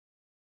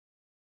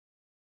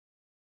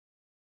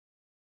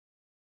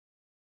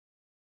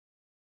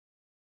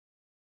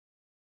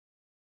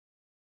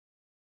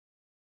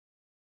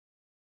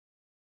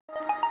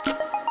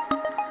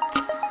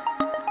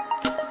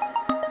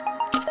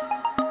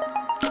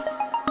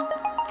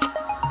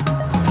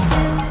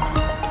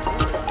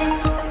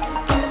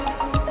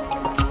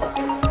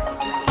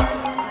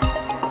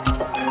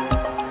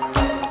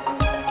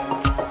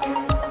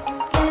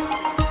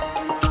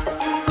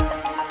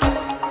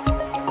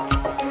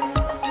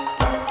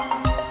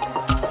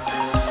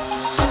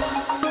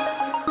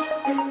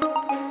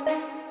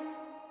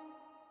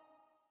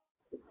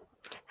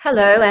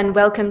Hello and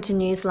welcome to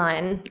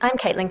Newsline. I'm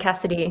Caitlin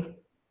Cassidy.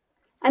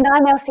 And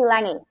I'm Elsie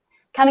Lange.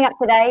 Coming up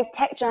today,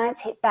 tech giants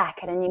hit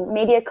back at a new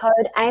media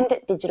code aimed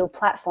at digital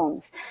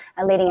platforms.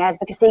 A leading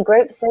advocacy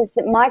group says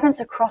that migrants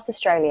across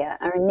Australia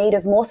are in need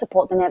of more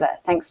support than ever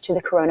thanks to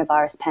the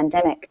coronavirus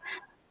pandemic.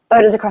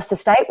 Voters across the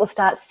state will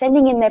start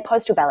sending in their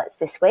postal ballots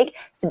this week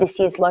for this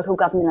year's local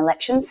government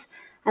elections,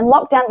 and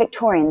lockdown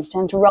Victorians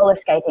turn to roller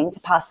skating to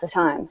pass the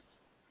time.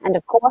 And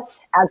of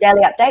course, our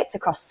daily updates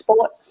across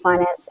sport,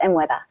 finance and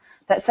weather.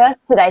 But first,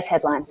 today's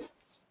headlines.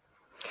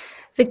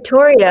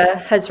 Victoria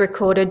has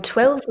recorded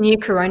 12 new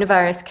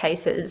coronavirus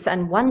cases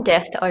and 1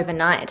 death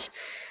overnight.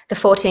 The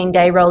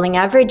 14-day rolling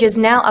average is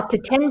now up to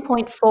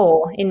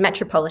 10.4 in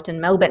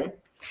metropolitan Melbourne.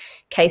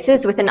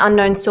 Cases with an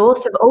unknown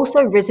source have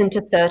also risen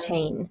to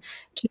 13,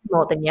 2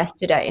 more than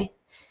yesterday.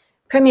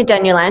 Premier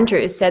Daniel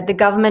Andrews said the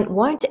government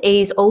won't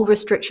ease all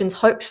restrictions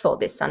hoped for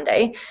this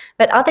Sunday,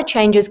 but other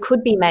changes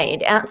could be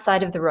made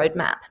outside of the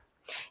roadmap.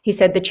 He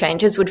said the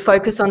changes would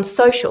focus on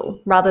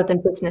social rather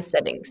than business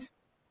settings.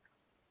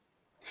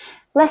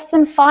 Less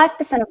than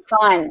 5% of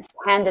fines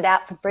handed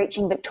out for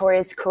breaching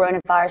Victoria's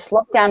coronavirus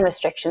lockdown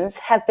restrictions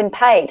have been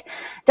paid.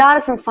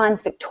 Data from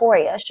Fines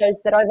Victoria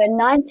shows that over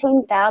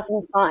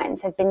 19,000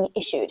 fines have been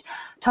issued,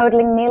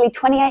 totalling nearly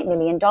 $28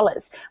 million,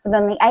 with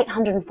only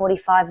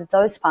 845 of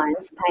those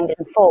fines paid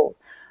in full.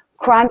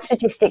 Crime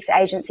Statistics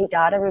Agency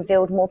data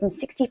revealed more than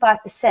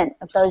 65%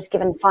 of those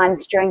given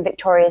fines during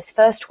Victoria's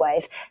first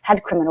wave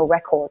had criminal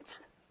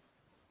records.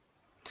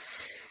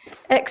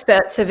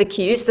 Experts have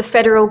accused the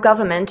federal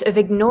government of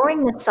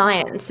ignoring the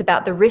science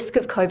about the risk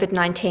of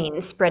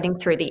COVID-19 spreading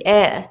through the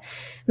air.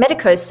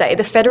 Medicos say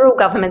the federal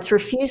government's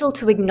refusal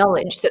to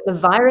acknowledge that the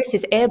virus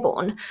is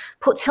airborne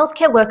puts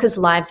healthcare workers'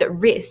 lives at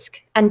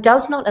risk and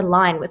does not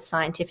align with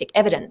scientific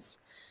evidence.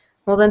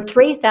 More than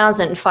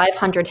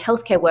 3,500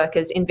 healthcare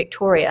workers in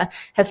Victoria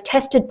have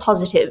tested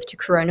positive to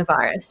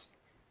coronavirus.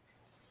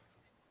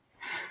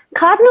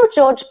 Cardinal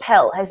George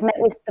Pell has met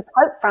with the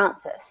Pope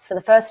Francis for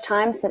the first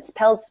time since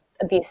Pell's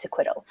abuse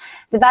acquittal.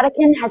 The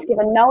Vatican has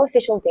given no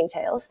official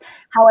details.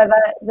 However,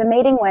 the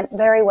meeting went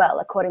very well,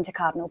 according to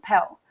Cardinal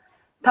Pell.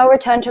 Pell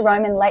returned to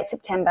Rome in late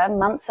September,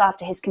 months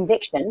after his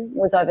conviction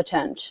was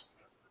overturned.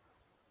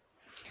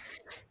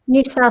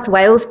 New South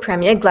Wales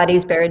Premier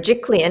Gladys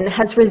Berejiklian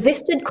has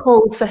resisted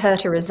calls for her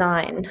to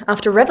resign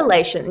after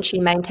revelation she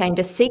maintained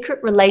a secret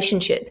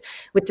relationship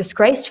with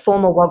disgraced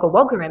former Wagga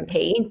Wagga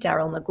MP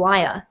Daryl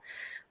Maguire.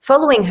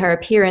 Following her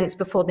appearance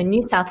before the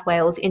New South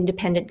Wales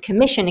Independent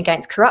Commission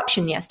Against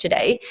Corruption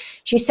yesterday,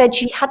 she said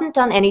she hadn't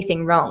done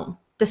anything wrong,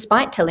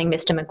 despite telling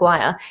Mr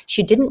Maguire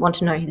she didn't want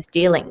to know his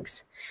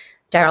dealings.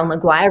 Daryl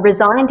Maguire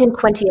resigned in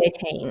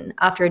 2018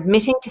 after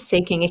admitting to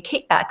seeking a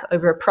kickback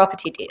over a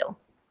property deal.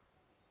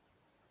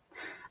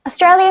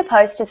 Australia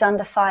Post is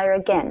under fire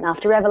again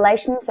after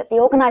revelations that the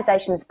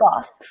organisation's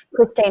boss,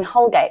 Christine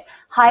Holgate,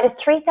 hired a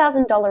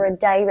 $3,000 a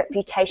day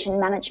reputation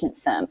management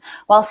firm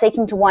while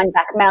seeking to wind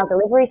back mail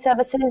delivery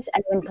services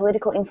and win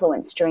political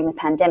influence during the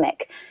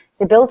pandemic.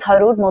 The bill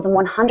totalled more than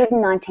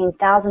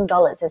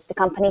 $119,000 as the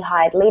company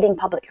hired leading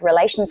public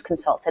relations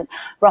consultant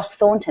Ross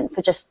Thornton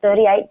for just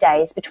 38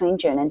 days between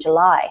June and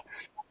July.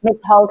 Ms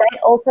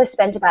Holgate also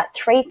spent about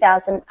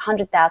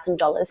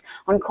 $100,000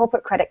 on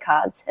corporate credit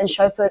cards and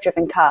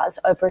chauffeur-driven cars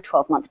over a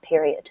 12-month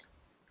period.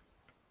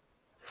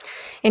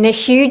 In a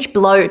huge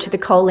blow to the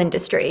coal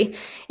industry,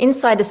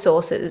 insider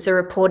sources are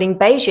reporting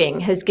Beijing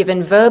has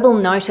given verbal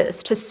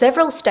notice to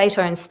several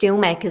state-owned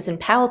steelmakers and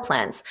power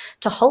plants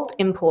to halt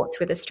imports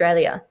with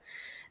Australia.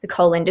 The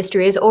coal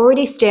industry is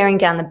already staring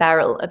down the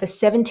barrel of a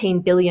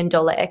 $17 billion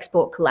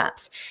export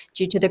collapse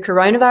due to the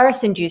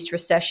coronavirus-induced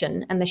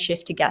recession and the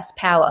shift to gas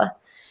power.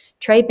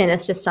 Trade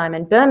Minister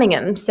Simon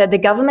Birmingham said the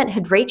government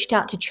had reached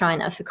out to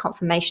China for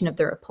confirmation of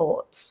the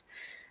reports.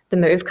 The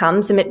move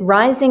comes amid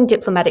rising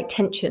diplomatic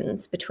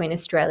tensions between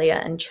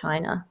Australia and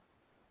China.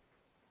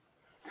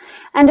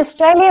 And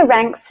Australia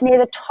ranks near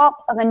the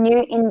top of a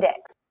new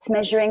index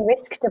measuring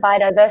risk to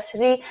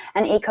biodiversity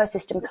and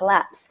ecosystem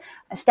collapse.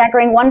 A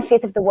staggering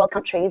 1/5 of the world's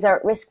countries are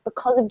at risk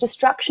because of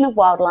destruction of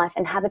wildlife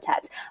and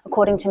habitats,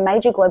 according to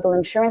major global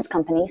insurance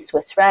company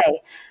Swiss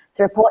Re.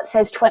 The report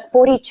says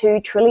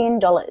 $42 trillion,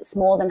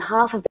 more than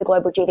half of the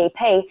global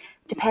GDP,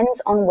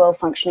 depends on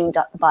well-functioning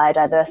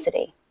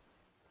biodiversity.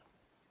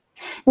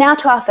 Now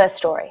to our first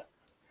story.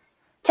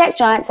 Tech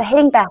giants are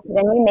hitting back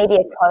at a new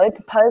media code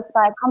proposed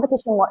by a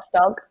competition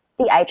watchdog,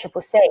 the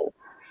ACCC.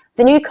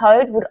 The new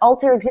code would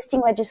alter existing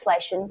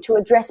legislation to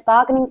address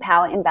bargaining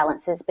power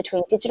imbalances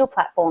between digital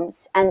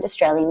platforms and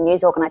Australian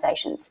news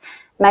organisations.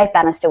 Maeve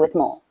Bannister with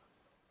more.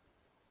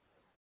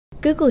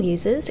 Google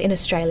users in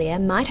Australia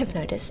might have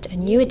noticed a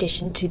new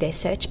addition to their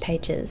search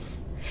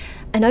pages.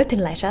 An open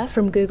letter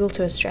from Google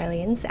to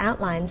Australians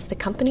outlines the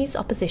company's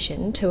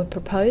opposition to a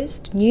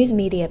proposed news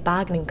media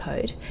bargaining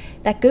code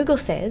that Google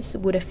says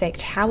would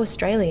affect how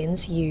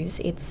Australians use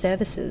its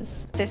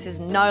services. This is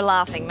no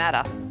laughing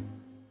matter.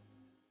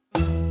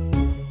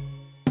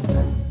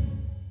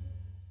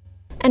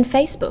 And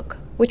Facebook,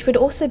 which would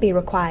also be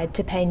required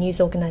to pay news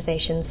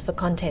organisations for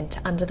content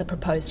under the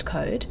proposed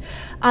code,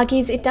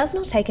 argues it does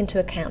not take into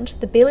account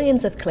the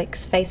billions of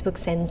clicks Facebook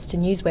sends to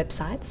news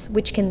websites,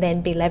 which can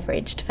then be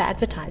leveraged for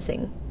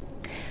advertising.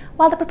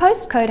 While the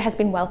proposed code has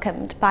been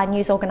welcomed by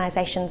news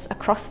organisations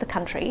across the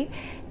country,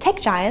 tech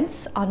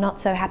giants are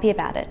not so happy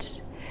about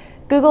it.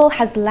 Google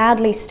has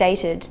loudly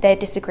stated their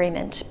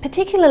disagreement,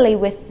 particularly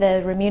with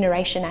the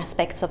remuneration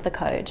aspects of the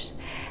code.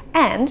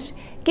 And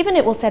given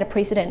it will set a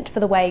precedent for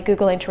the way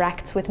Google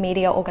interacts with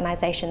media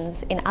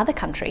organisations in other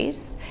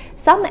countries,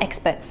 some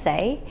experts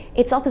say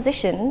its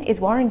opposition is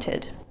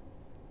warranted.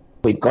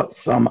 We've got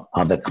some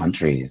other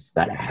countries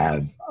that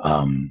have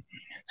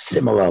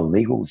similar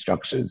legal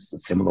structures,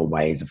 similar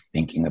ways of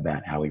thinking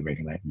about how we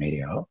regulate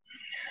media.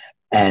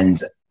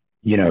 And,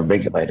 you know,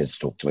 regulators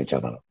talk to each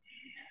other.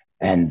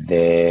 And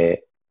they're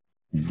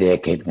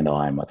keeping an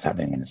eye on what's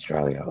happening in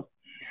Australia.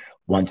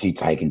 Once you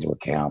take into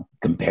account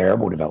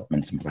comparable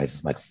developments in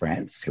places like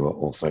France, who are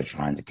also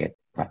trying to get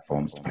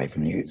platforms to pay for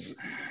news,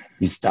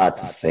 you start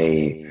to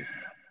see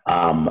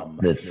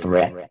the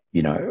threat,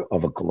 you know,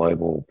 of a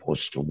global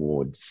push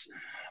towards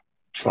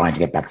trying to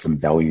get back some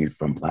value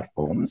from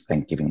platforms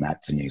and giving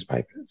that to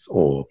newspapers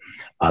or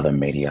other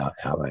media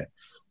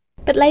outlets.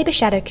 But Labor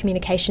Shadow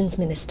Communications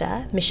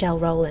Minister Michelle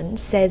Rowland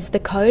says the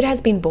code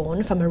has been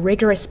born from a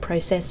rigorous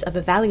process of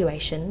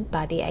evaluation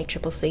by the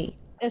ACCC.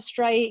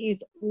 Australia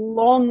is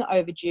long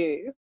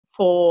overdue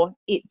for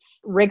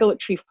its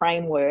regulatory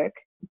framework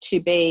to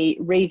be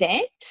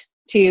revamped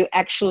to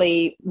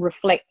actually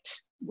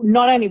reflect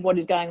not only what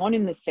is going on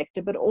in this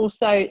sector, but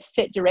also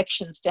set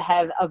directions to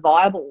have a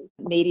viable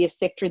media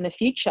sector in the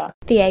future.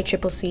 The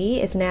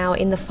ACCC is now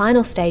in the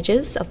final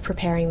stages of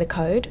preparing the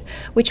code,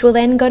 which will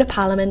then go to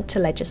Parliament to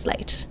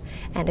legislate.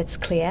 And it's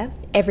clear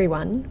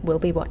everyone will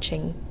be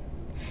watching.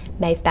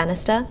 Maeve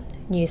Bannister,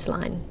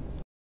 Newsline.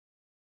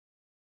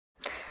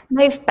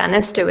 Maeve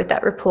Bannister with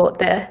that report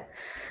there.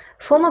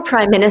 Former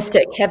Prime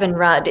Minister Kevin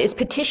Rudd is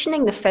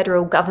petitioning the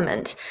federal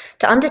government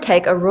to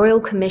undertake a royal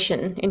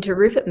commission into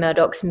Rupert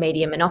Murdoch's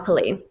media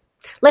monopoly.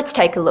 Let's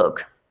take a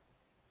look.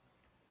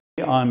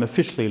 I'm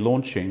officially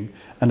launching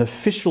an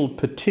official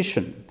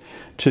petition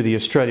to the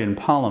Australian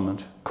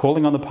Parliament,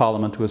 calling on the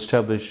Parliament to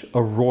establish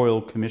a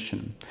royal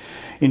commission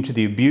into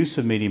the abuse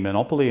of media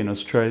monopoly in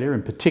Australia,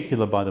 in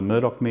particular by the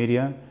Murdoch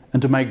media,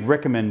 and to make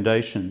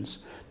recommendations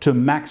to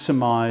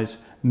maximise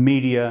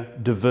media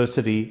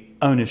diversity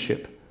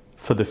ownership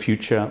for the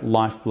future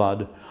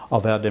lifeblood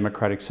of our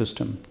democratic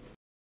system.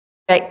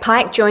 Jake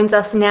Pike joins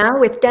us now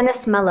with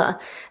Dennis Muller,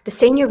 the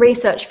Senior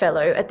Research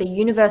Fellow at the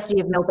University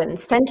of Melbourne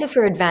Centre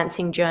for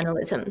Advancing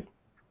Journalism.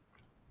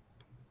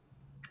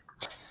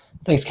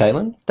 Thanks,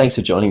 Caitlin. Thanks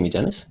for joining me,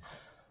 Dennis.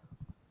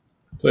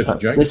 Pleasure,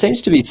 Jake. There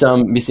seems to be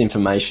some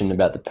misinformation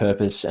about the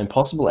purpose and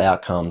possible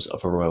outcomes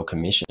of a Royal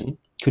Commission.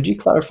 Could you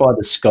clarify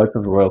the scope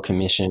of a Royal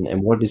Commission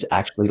and what it is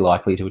actually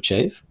likely to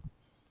achieve?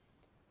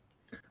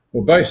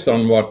 Well, based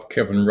on what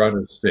Kevin Rudd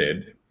has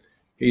said,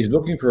 he's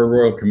looking for a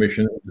Royal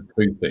Commission into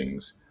two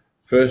things.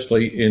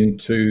 Firstly,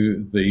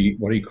 into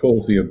what he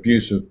calls the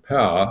abuse of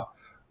power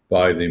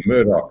by the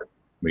Murdoch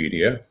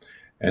media,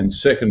 and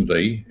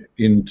secondly,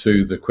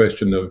 into the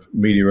question of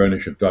media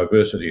ownership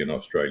diversity in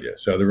Australia.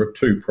 So there are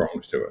two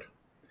prongs to it.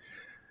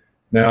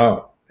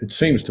 Now, it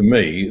seems to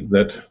me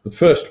that the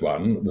first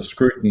one, the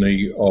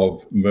scrutiny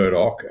of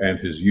Murdoch and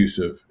his use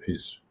of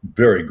his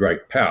very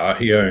great power,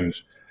 he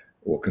owns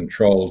or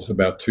controls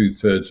about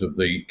 2/3 of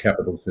the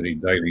capital city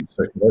daily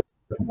circulation.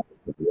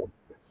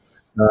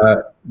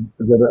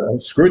 The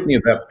scrutiny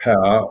of that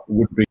power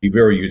would be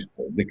very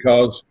useful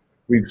because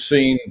we've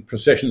seen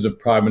processions of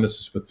prime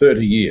ministers for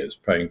 30 years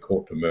paying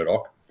court to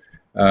Murdoch.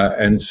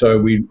 And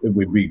so it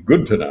would be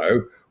good to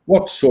know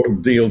what sort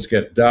of deals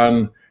get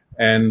done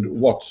and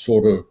what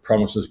sort of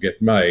promises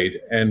get made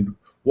and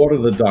what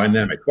are the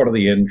dynamics, what are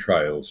the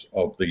entrails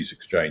of these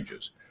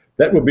exchanges.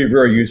 That would be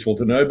very useful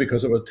to know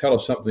because it would tell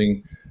us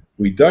something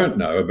we don't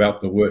know about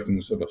the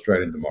workings of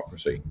Australian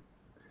democracy.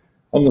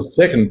 On the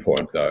second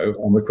point, though,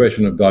 on the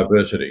question of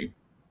diversity,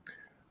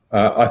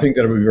 I think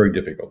that will be very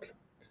difficult.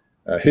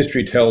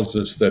 History tells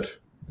us that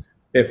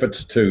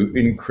efforts to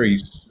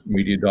increase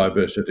media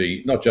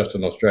diversity, not just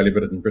in Australia,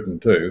 but in Britain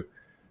too,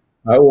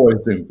 are always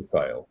doomed to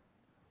fail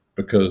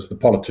because the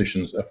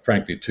politicians are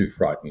frankly too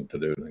frightened to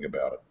do anything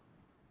about it.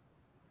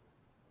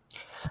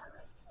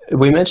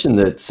 We mentioned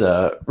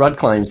that Rudd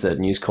claims that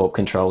News Corp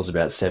controls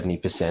about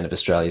 70% of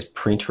Australia's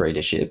print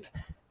readership.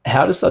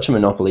 How does such a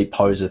monopoly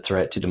pose a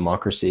threat to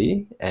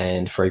democracy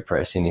and free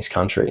press in this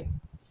country?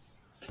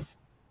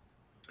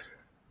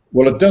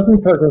 Well, it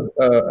doesn't pose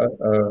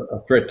a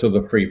threat to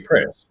the free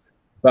press,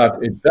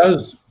 but it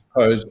does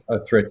pose a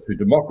threat to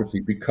democracy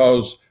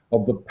because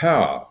of the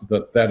power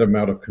that that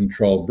amount of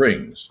control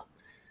brings.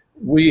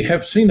 We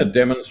have seen it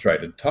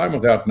demonstrated time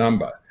without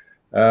number.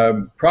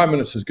 Prime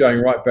Ministers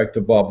going right back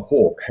to Bob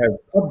Hawke have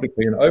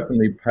publicly and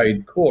openly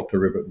paid court to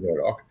Rupert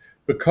Murdoch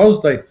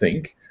because they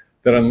think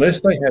that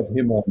unless they have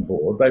him on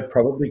board, they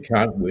probably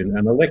can't win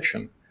an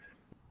election.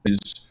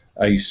 Is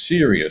a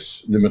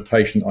serious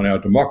limitation on our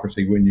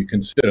democracy when you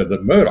consider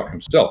that Murdoch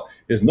himself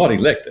is not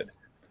elected,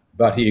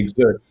 but he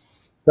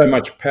exerts so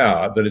much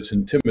power that it's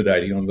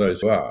intimidating on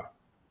those who are.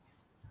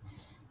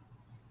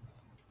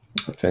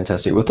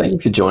 Fantastic. Well, thank you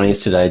for joining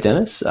us today,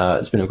 Dennis.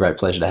 It's been a great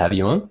pleasure to have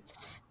you on.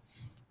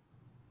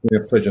 Yeah,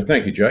 pleasure.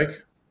 Thank you, Jake.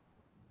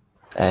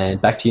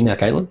 And back to you now,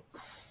 Caitlin.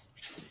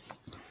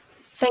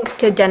 Thanks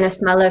to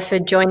Dennis Muller for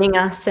joining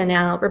us and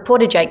our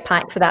reporter Jake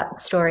Pike for that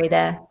story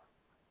there.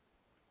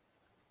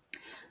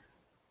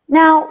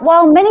 Now,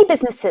 while many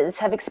businesses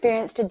have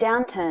experienced a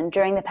downturn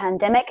during the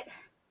pandemic,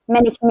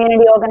 many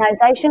community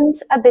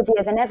organisations are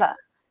busier than ever.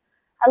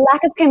 A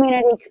lack of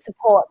community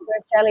support for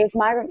Australia's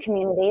migrant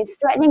community is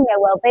threatening their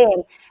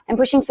well-being and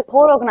pushing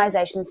support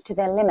organisations to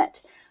their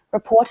limit.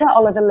 Reporter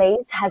Oliver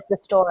Lees has the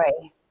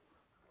story.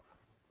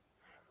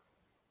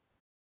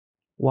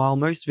 While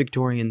most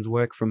Victorians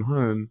work from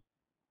home,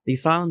 the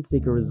Asylum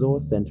Seeker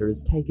Resource Centre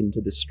is taken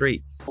to the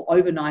streets.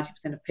 Over 90%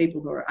 of people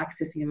who are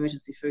accessing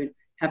emergency food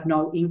have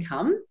no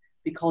income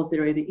because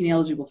they're either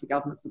ineligible for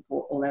government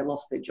support or they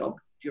lost their job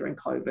during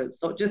COVID.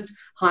 So it just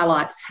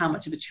highlights how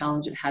much of a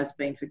challenge it has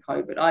been for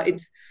COVID.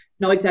 It's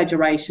no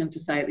exaggeration to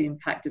say the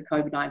impact of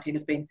COVID-19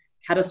 has been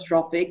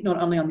catastrophic,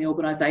 not only on the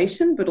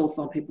organisation, but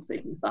also on people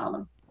seeking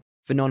asylum.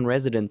 For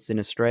non-residents in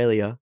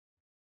Australia,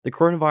 the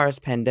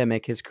coronavirus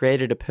pandemic has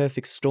created a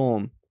perfect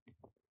storm.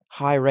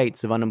 High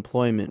rates of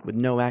unemployment with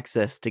no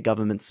access to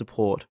government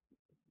support.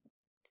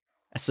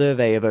 A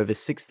survey of over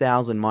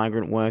 6,000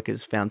 migrant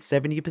workers found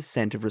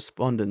 70% of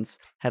respondents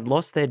had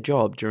lost their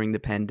job during the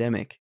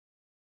pandemic.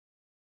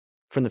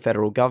 From the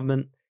federal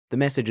government, the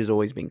message has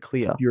always been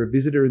clear. If you're a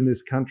visitor in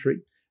this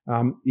country,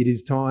 it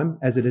is time,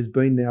 as it has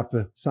been now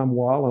for some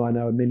while, and I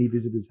know many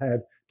visitors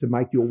have, to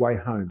make your way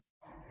home.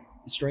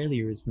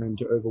 Australia is home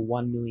to over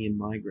 1 million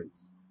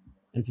migrants,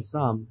 and for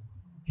some,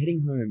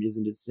 heading home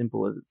isn't as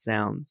simple as it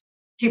sounds.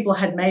 People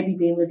had maybe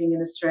been living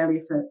in Australia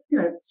for,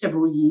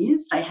 several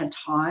years. They had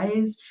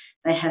ties.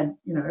 They had,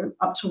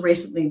 up till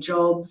recently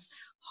jobs,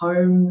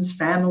 homes,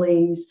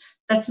 families.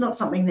 That's not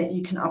something that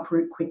you can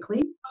uproot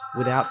quickly.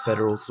 Without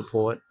federal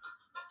support,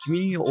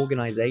 community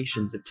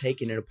organisations have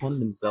taken it upon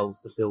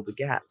themselves to fill the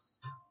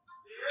gaps.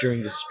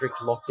 During the strict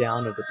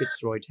lockdown of the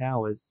Fitzroy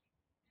Towers,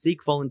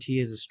 Sikh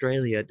Volunteers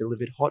Australia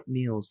delivered hot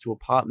meals to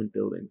apartment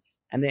buildings,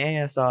 and the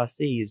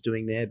ASRC is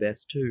doing their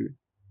best too,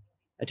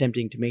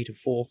 attempting to meet a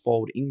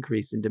fourfold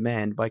increase in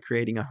demand by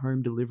creating a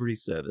home delivery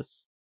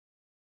service.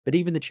 But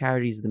even the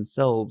charities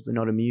themselves are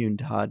not immune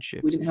to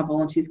hardship. We didn't have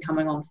volunteers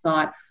coming on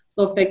site,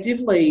 so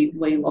effectively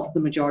we lost the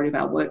majority of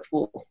our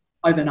workforce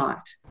overnight.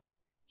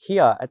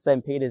 Here at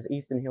St. Peter's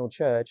Eastern Hill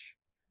Church,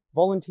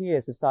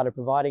 volunteers have started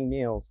providing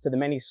meals to the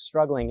many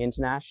struggling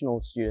international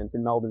students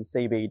in Melbourne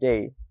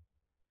CBD.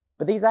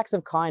 But these acts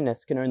of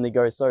kindness can only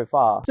go so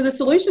far. So the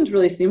solution's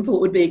really simple.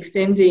 It would be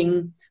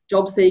extending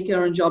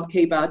JobSeeker and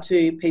JobKeeper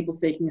to people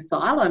seeking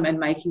asylum and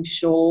making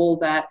sure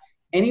that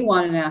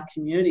anyone in our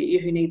community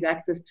who needs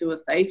access to a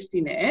safety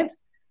net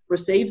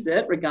receives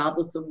it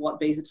regardless of what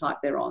visa type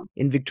they're on.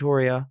 In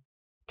Victoria,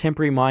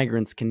 temporary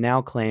migrants can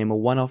now claim a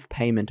one-off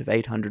payment of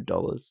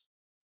 $800.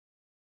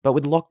 But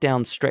with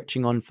lockdowns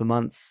stretching on for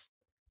months,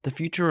 the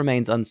future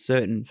remains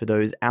uncertain for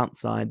those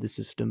outside the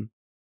system.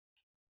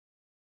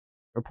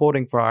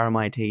 Reporting for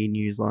RMIT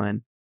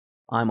Newsline,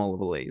 I'm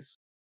Oliver Lees.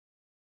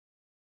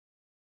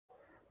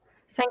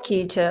 Thank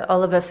you to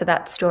Oliver for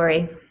that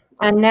story.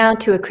 And now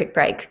to a quick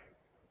break.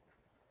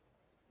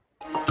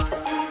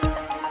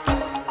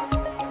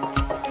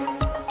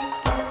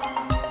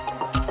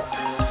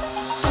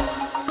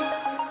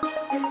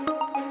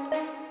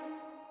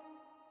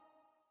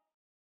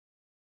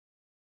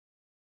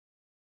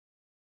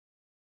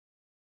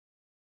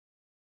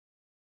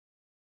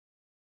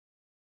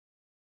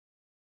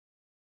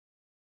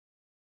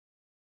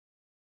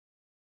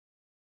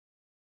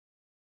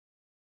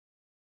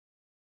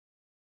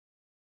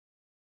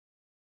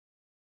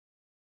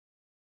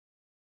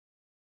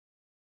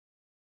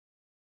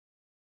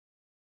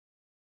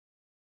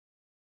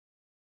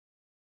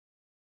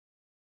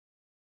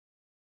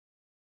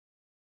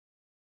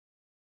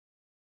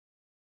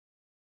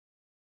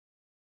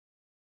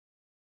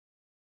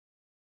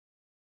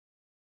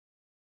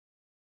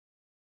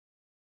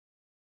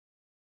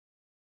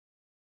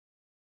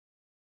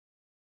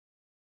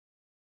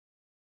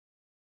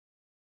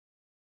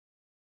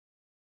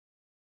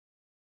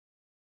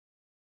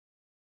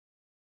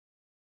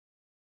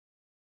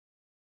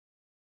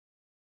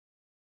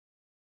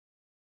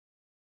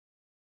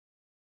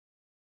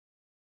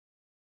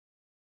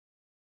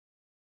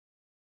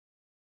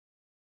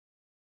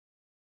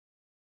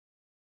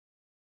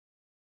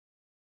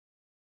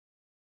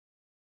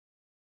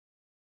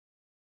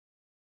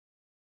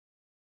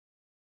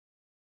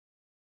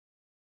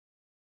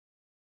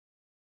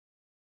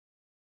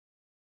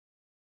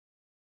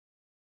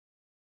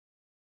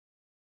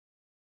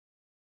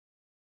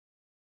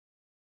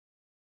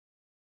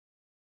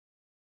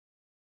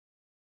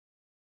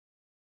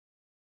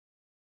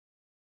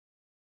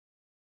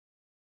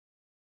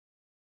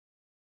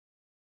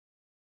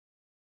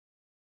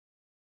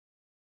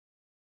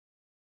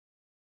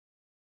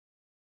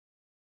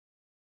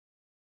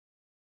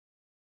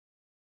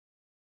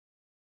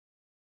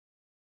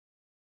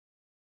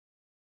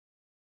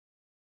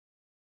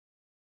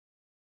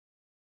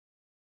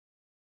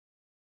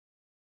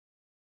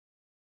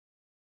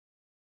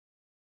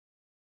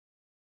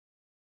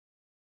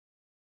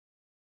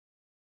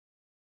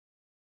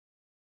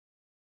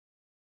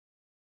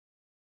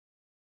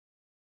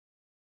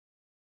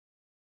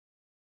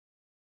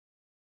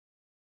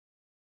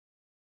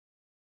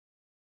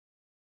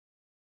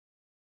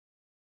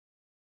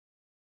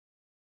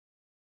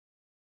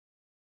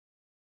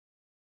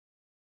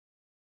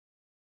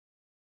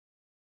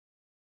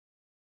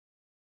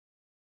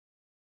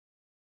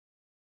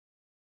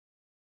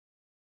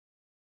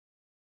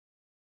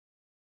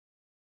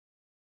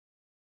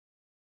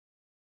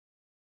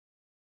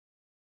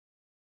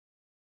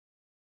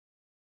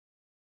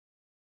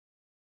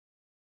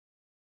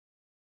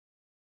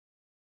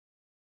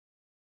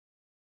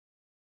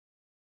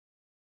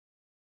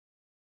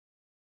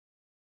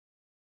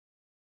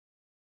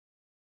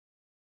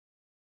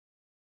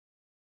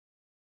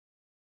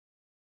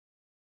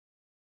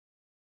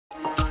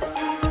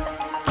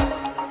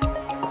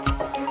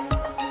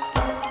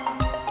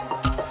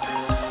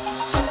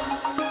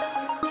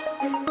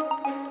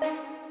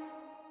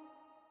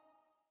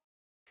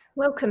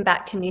 Welcome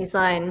back to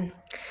Newsline.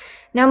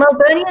 Now,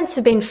 Melburnians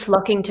have been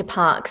flocking to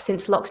parks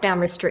since lockdown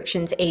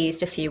restrictions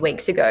eased a few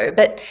weeks ago,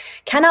 but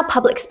can our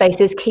public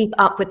spaces keep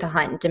up with the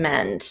heightened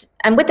demand?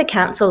 And with the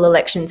council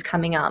elections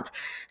coming up,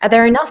 are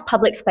there enough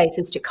public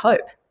spaces to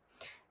cope?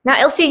 Now,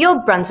 Elsie,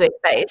 you're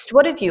Brunswick-based.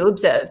 What have you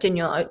observed in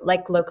your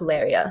local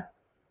area?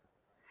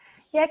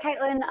 Yeah,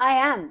 Caitlin, I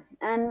am.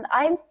 And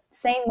I'm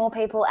seeing more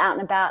people out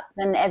and about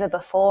than ever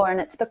before. And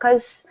it's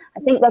because I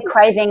think they're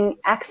craving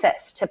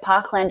access to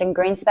parkland and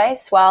green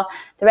space while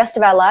the rest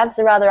of our lives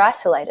are rather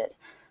isolated.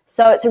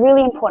 So it's a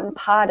really important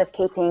part of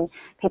keeping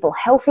people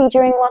healthy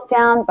during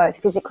lockdown,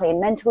 both physically and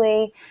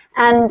mentally.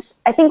 And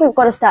I think we've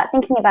got to start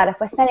thinking about, if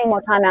we're spending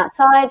more time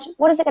outside,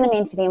 what is it going to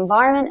mean for the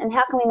environment, and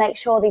how can we make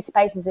sure these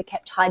spaces are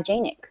kept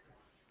hygienic?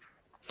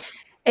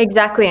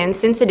 Exactly, and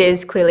since it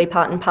is clearly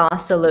part and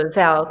parcel of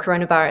our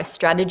coronavirus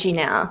strategy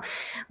now,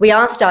 we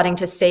are starting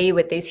to see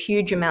with these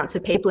huge amounts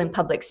of people in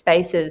public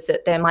spaces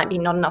that there might be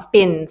not enough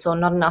bins or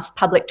not enough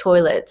public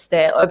toilets.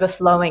 They're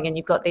overflowing and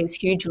you've got these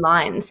huge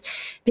lines,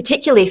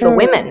 particularly for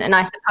women. And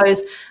I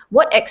suppose,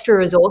 what extra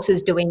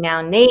resources do we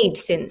now need,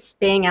 since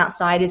being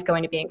outside is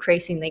going to be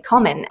increasingly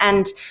common?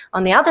 And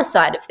on the other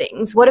side of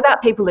things, what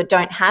about people that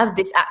don't have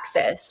this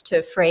access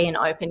to free and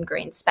open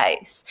green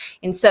space?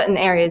 In certain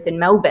areas in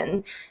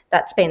Melbourne,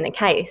 that's been the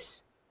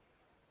case.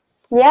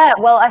 Yeah,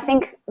 well, I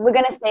think we're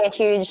going to see a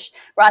huge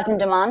rise in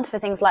demand for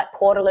things like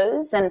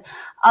portaloos and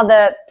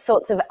other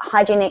sorts of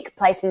hygienic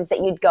places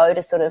that you'd go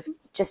to sort of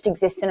just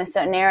exist in a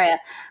certain area.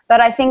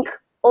 But I think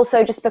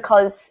also, just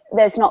because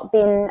there's not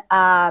been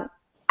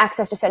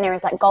access to certain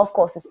areas like golf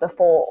courses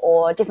before,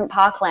 or different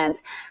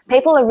parklands,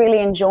 people are really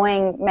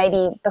enjoying,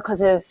 maybe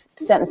because of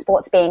certain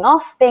sports being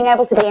off, being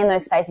able to be in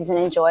those spaces and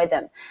enjoy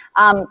them.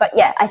 But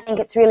yeah, I think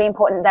it's really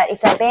important that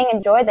if they're being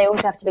enjoyed, they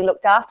also have to be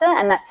looked after,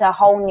 and that's a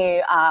whole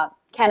new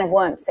can of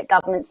worms that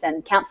governments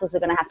and councils are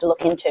going to have to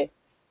look into.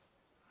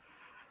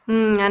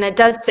 And it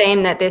does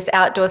seem that this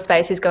outdoor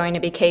space is going to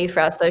be key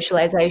for our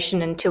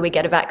socialisation until we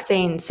get a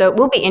vaccine. So it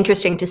will be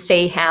interesting to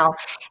see how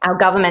our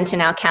government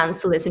and our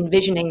council is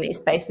envisioning these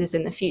spaces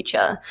in the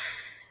future.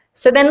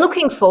 So then,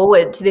 looking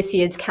forward to this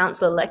year's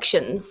council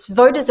elections,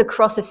 voters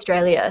across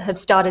Australia have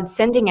started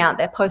sending out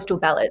their postal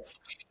ballots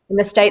in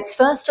the state's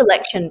first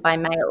election by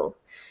mail.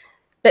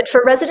 But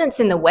for residents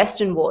in the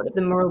Western Ward of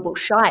the Moorabool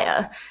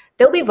Shire,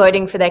 they'll be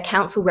voting for their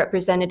council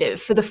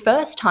representative for the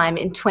first time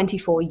in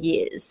 24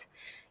 years.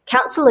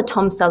 Councillor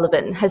Tom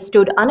Sullivan has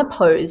stood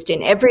unopposed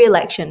in every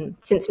election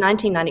since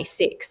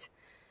 1996.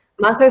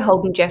 Marco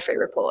Holden-Jeffrey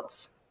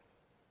reports.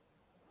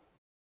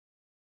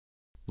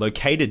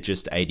 Located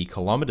just 80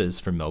 kilometres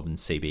from Melbourne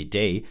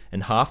CBD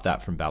and half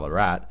that from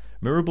Ballarat,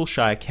 Moorabool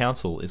Shire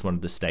Council is one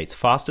of the state's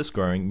fastest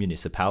growing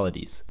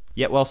municipalities.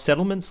 Yet while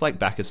settlements like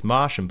Bacchus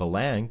Marsh and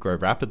Ballan grow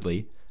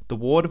rapidly, the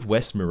ward of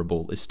West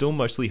Moorabool is still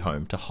mostly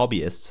home to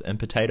hobbyists and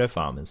potato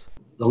farmers.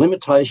 The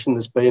limitation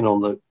that's been on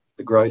the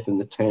growth in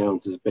the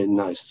towns has been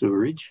no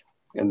sewerage,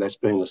 and that's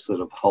been a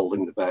sort of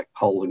holding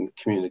the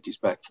communities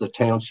back for the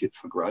township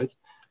for growth.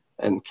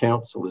 And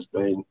council has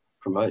been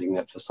promoting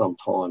that for some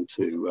time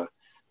to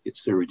get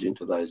sewerage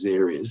into those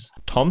areas.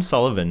 Tom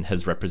Sullivan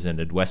has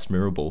represented West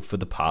Moorabool for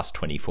the past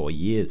 24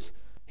 years.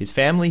 His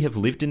family have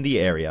lived in the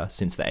area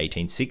since the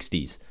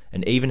 1860s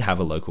and even have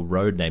a local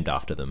road named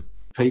after them.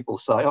 People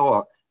say,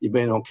 "Oh, you've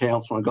been on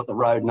council and got the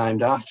road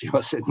named after you."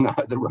 I said, no,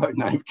 the road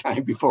name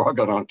came before I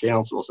got on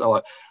council,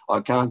 so I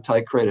can't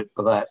take credit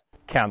for that.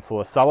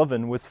 Councillor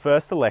Sullivan was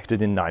first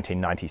elected in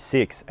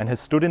 1996 and has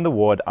stood in the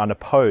ward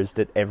unopposed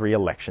at every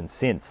election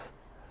since.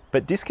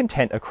 But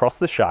discontent across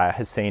the Shire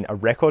has seen a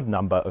record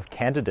number of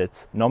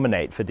candidates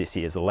nominate for this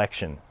year's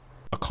election.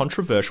 A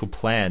controversial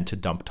plan to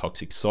dump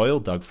toxic soil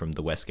dug from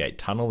the Westgate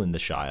Tunnel in the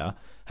Shire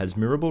has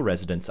Moorabool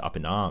residents up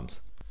in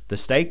arms. The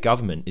state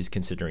government is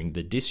considering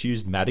the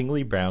disused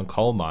Mattingley Brown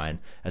coal mine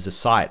as a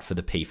site for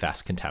the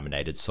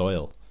PFAS-contaminated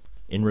soil.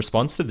 In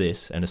response to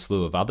this and a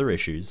slew of other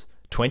issues,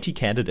 20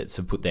 candidates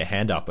have put their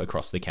hand up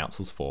across the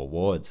council's 4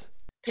 wards.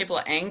 People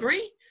are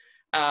angry.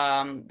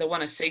 They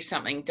want to see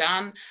something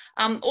done.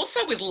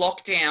 Also with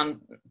lockdown,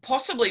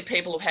 possibly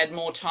people have had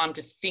more time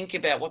to think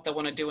about what they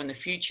want to do in the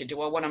future.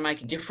 Do I want to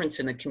make a difference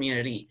in the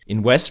community?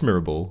 In West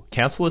Moorabool,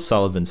 Councillor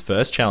Sullivan's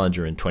first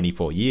challenger in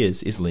 24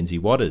 years is Lindsay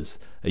Waters,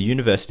 a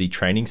university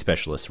training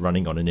specialist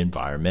running on an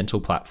environmental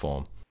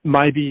platform.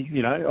 Maybe,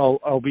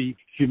 I'll be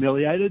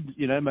humiliated,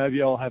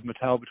 maybe I'll have my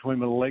tail between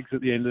my legs at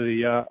the end of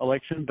the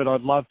election, but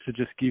I'd love to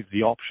just give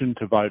the option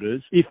to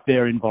voters, if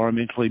they're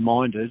environmentally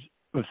minded,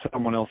 of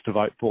someone else to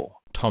vote for.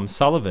 Tom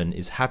Sullivan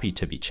is happy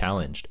to be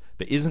challenged,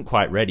 but isn't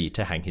quite ready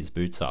to hang his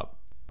boots up.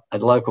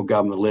 At local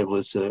government level,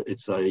 it's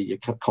a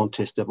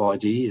contest of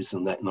ideas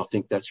and that, and I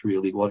think that's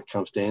really what it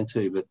comes down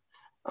to. But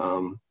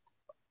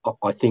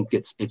I think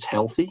it's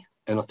healthy,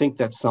 and I think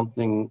that's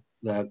something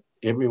that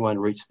everyone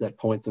reaches that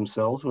point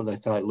themselves when they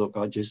say, look,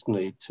 I just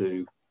need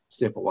to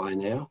step away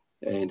now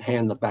and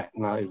hand the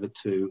baton over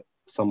to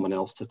someone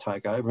else to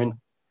take over. And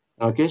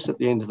And I guess at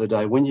the end of the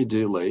day, when you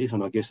do leave,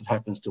 and I guess it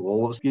happens to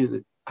all of us,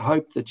 you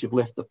hope that you've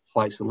left the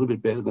place a little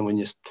bit better than when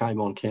you came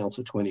on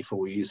council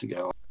 24 years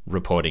ago.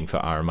 Reporting for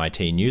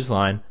RMIT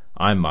Newsline,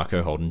 I'm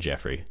Marco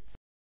Holden-Jeffrey.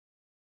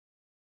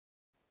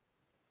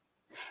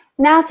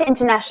 Now to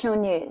international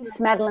news.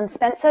 Madeline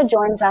Spencer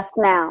joins us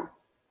now.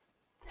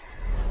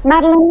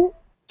 Madeline,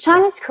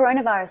 China's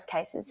coronavirus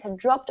cases have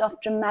dropped off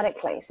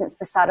dramatically since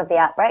the start of the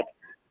outbreak.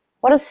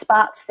 What has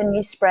sparked the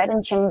new spread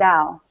in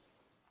Qingdao?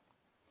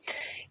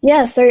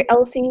 Yeah, so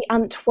Elsie,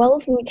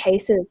 12 new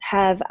cases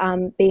have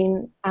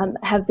been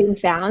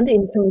found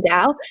in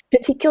Qingdao,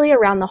 particularly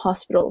around the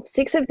hospital.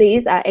 6 of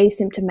these are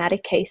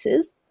asymptomatic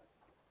cases.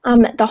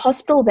 The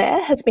hospital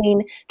there has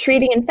been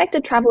treating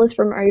infected travellers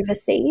from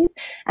overseas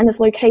and is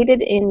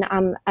located in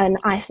an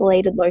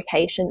isolated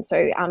location,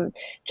 so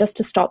just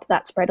to stop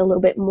that spread a little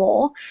bit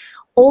more.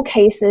 All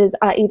cases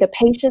are either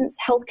patients,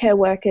 healthcare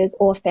workers,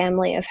 or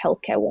family of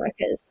healthcare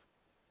workers.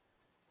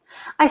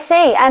 I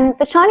see, and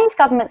the Chinese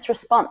government's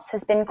response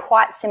has been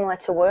quite similar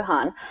to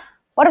Wuhan.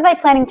 What are they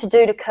planning to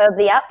do to curb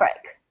the outbreak?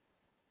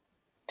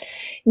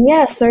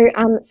 Yeah, so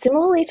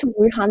similarly to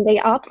Wuhan, they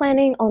are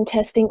planning on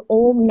testing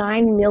all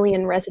 9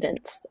 million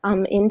residents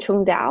in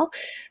Qingdao.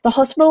 The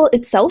hospital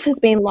itself has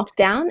been locked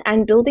down,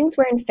 and buildings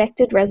where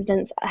infected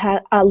residents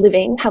are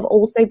living have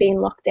also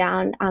been locked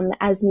down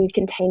as new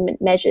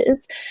containment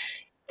measures.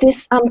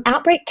 This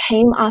outbreak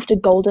came after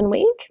Golden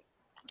Week,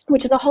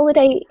 which is a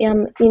holiday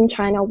in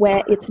China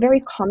where it's very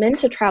common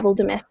to travel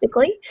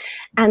domestically.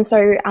 And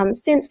so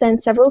since then,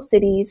 several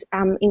cities,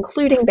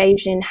 including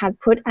Beijing, have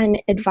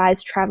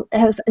advised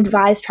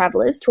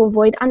travellers to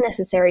avoid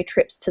unnecessary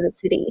trips to the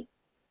city.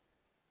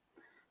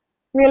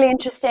 Really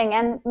interesting.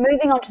 And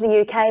moving on to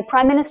the UK,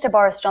 Prime Minister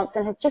Boris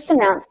Johnson has just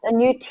announced a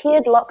new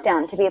tiered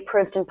lockdown to be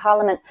approved in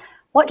Parliament.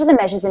 What do the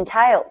measures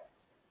entail?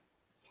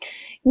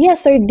 Yeah,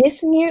 so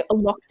this new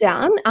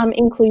lockdown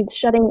includes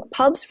shutting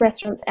pubs,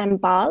 restaurants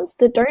and bars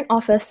that don't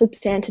offer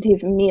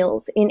substantive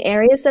meals in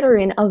areas that are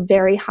in a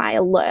very high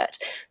alert.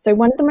 So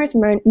one of the most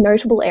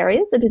notable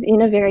areas that is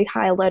in a very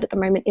high alert at the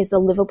moment is the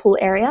Liverpool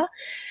area.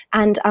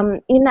 And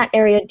in that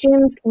area,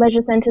 gyms,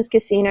 leisure centres,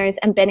 casinos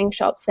and betting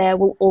shops there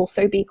will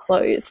also be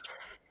closed.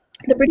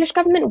 The British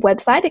government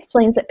website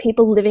explains that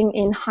people living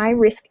in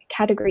high-risk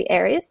category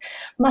areas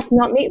must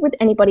not meet with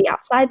anybody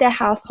outside their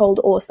household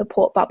or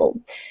support bubble.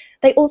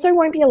 They also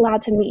won't be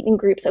allowed to meet in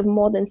groups of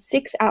more than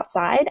 6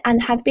 outside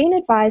and have been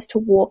advised to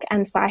walk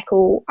and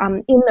cycle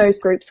in those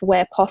groups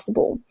where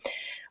possible.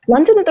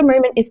 London at the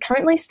moment is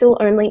currently still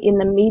only in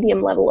the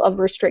medium level of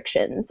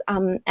restrictions,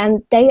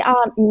 and they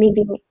are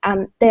meeting,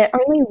 their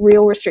only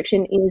real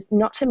restriction is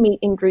not to meet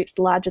in groups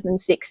larger than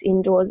 6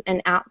 indoors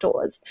and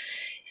outdoors.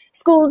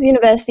 Schools,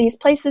 universities,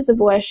 places of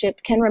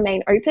worship can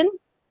remain open.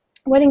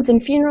 Weddings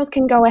and funerals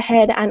can go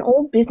ahead, and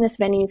all business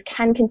venues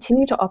can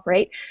continue to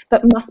operate,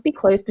 but must be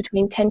closed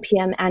between 10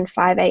 p.m. and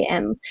 5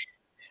 a.m.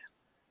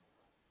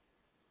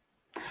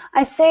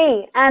 I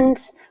see. And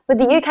with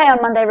the UK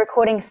on Monday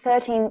recording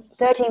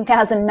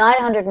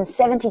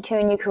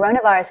 13,972 new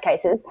coronavirus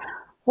cases,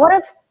 what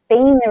have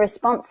been the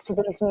response to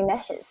these new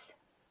measures?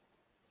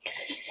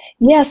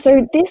 Yeah,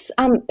 so this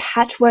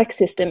patchwork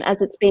system,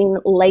 as it's been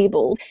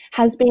labelled,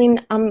 has been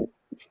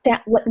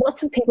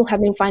lots of people have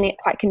been finding it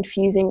quite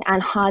confusing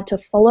and hard to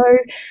follow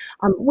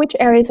which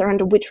areas are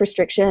under which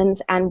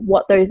restrictions and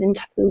what those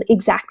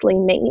exactly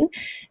mean.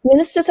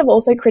 Ministers have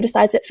also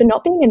criticised it for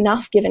not being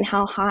enough given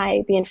how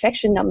high the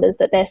infection numbers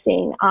that they're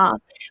seeing are.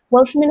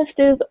 Welsh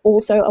ministers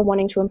also are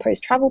wanting to impose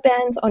travel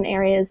bans on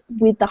areas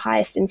with the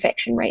highest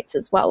infection rates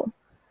as well.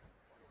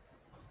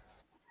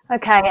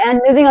 Okay, and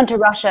moving on to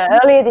Russia.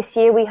 Earlier this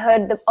year, we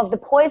heard of the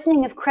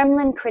poisoning of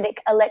Kremlin critic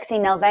Alexei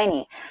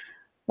Navalny.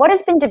 What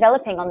has been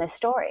developing on this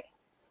story?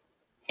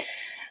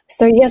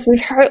 So yes,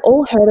 we've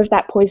all heard of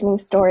that poisoning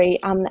story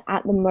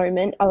at the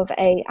moment of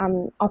a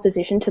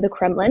opposition to the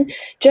Kremlin.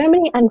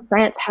 Germany and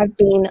France have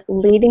been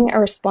leading a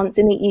response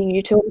in the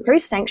EU to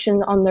impose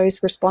sanctions on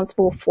those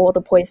responsible for the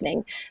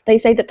poisoning. They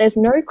say that there's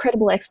no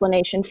credible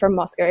explanation from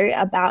Moscow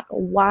about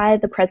why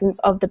the presence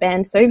of the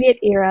banned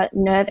Soviet-era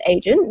nerve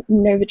agent,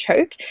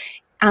 Novichok,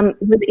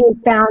 was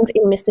found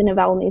in Mr.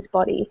 Navalny's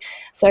body.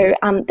 So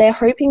they're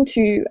hoping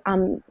to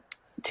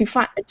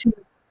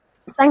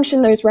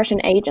sanction those Russian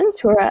agents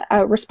who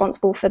are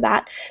responsible for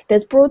that.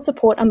 There's broad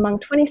support among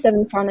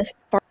 27 foreign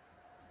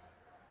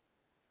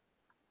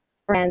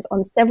brands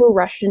on several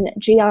Russian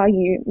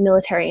GRU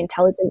military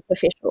intelligence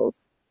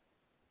officials.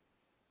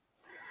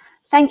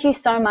 Thank you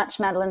so much,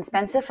 Madeline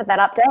Spencer, for that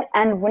update.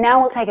 And now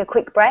we'll take a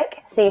quick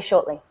break. See you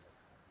shortly.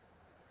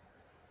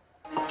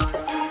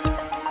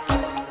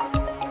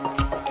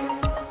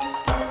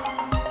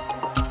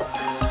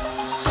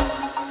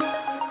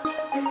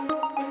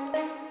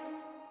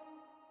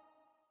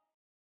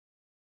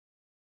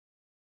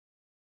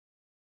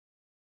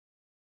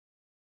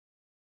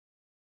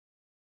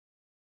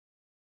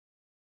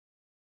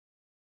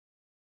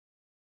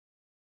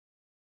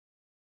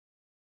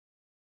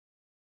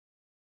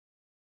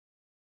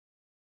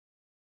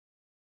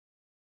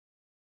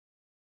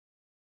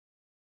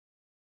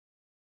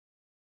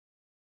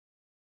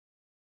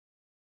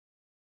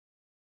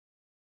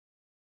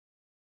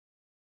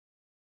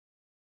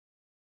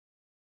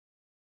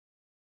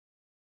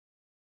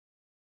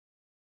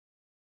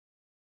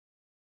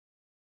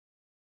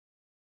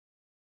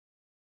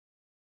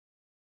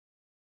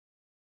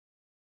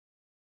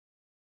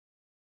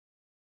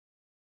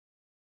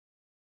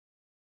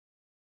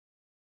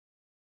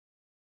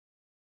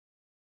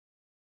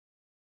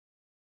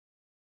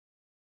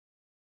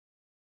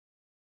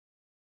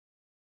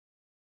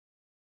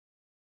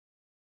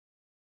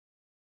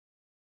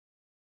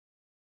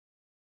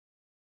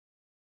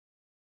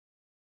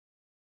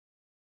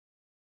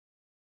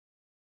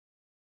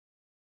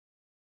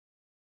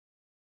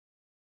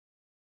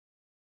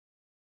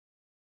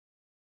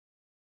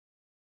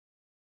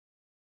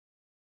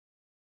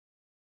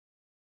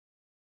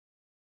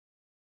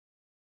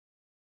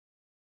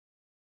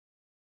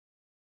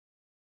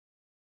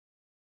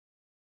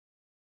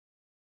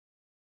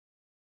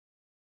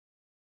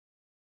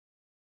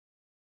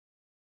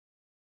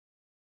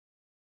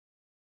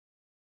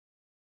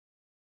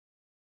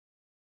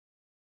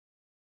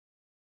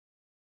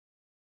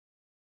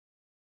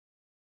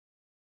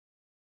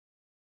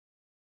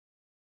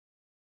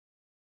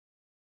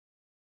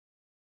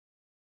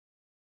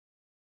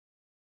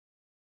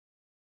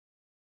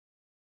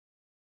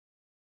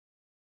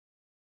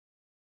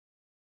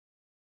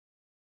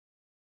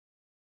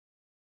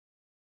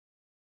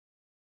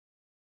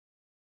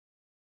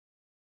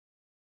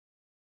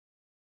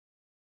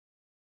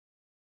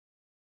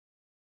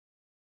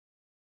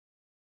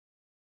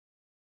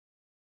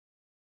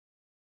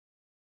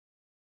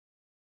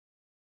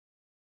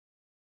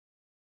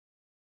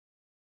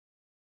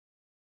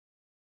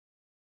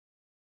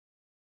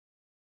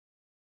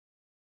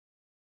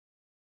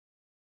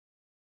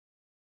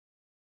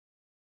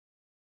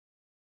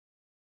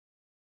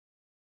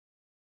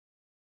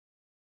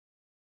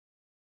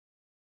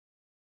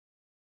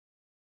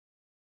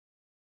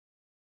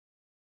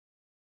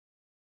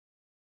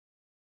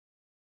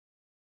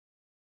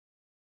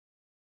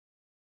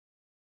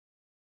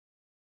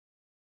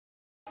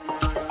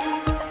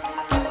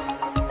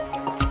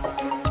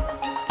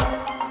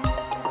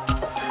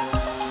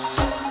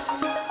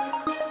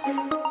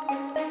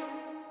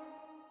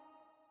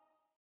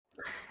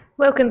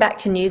 Welcome back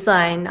to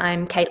Newsline.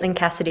 I'm Caitlin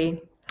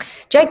Cassidy.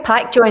 Jake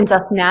Pike joins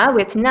us now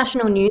with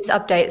national news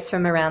updates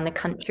from around the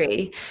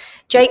country.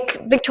 Jake,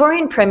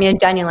 Victorian Premier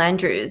Daniel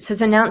Andrews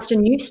has announced a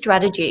new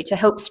strategy to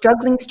help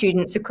struggling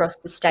students across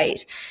the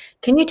state.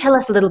 Can you tell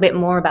us a little bit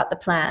more about the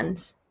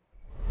plans?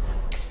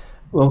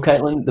 Well,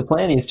 Caitlin, the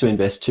plan is to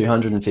invest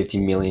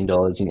 $250 million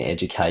in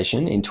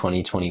education in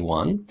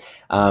 2021.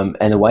 And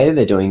the way that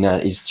they're doing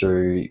that is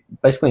through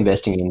basically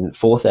investing in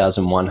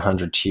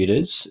 4,100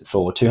 tutors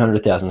for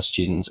 200,000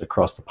 students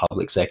across the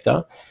public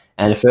sector,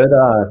 and a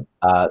further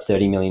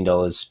 $30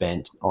 million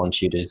spent on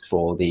tutors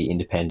for the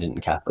independent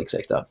and Catholic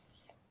sector.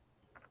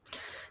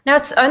 Now,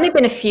 it's only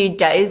been a few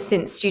days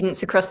since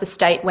students across the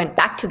state went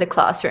back to the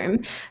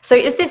classroom. So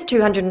is this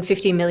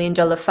 $250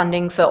 million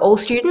funding for all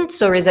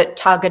students, or is it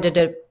targeted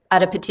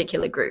at a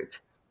particular group?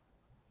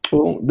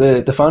 Well,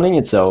 the funding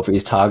itself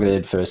is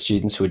targeted for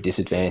students who are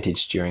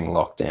disadvantaged during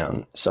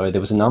lockdown. So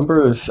there was a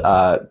number of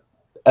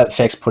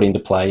effects put into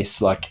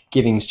place, like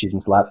giving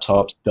students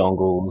laptops,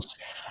 dongles,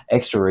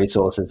 extra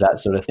resources, that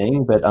sort of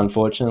thing. But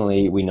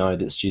unfortunately, we know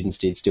that students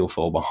did still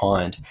fall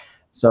behind.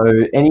 So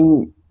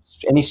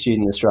any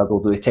student that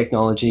struggled with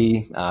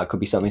technology could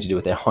be something to do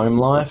with their home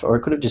life, or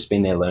it could have just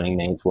been their learning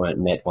needs weren't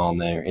met while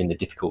they're in the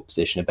difficult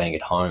position of being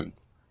at home.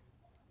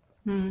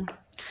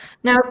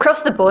 Now,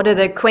 across the border,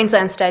 the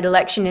Queensland state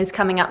election is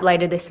coming up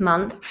later this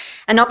month,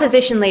 and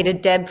opposition leader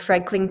Deb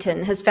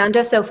Fredlington has found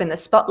herself in the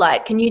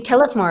spotlight. Can you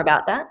tell us more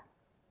about that?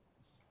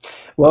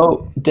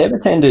 Well, Deb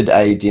attended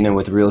a dinner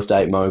with real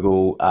estate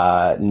mogul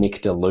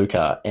Nick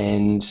DeLuca,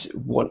 and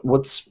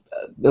what's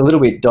a little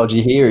bit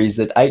dodgy here is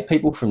that 8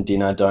 people from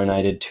dinner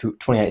donated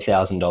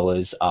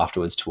 $28,000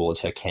 afterwards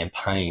towards her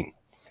campaign.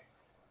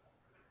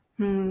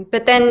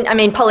 But then, I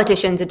mean,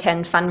 politicians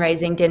attend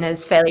fundraising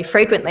dinners fairly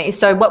frequently.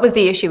 So what was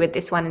the issue with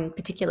this one in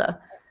particular?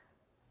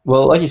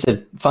 Well, like you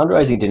said,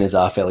 fundraising dinners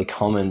are fairly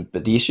common,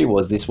 but the issue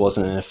was this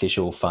wasn't an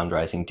official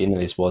fundraising dinner.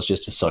 This was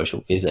just a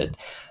social visit.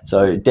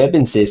 So Deb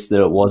insists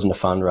that it wasn't a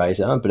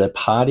fundraiser, but a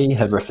party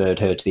have referred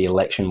her to the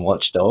election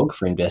watchdog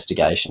for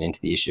investigation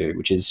into the issue,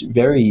 which is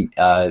very,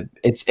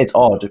 it's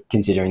odd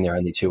considering they're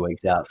only 2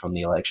 weeks out from the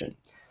election.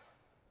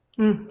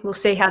 We'll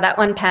see how that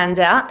one pans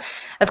out.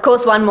 Of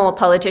course, one more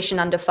politician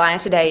under fire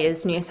today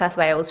is New South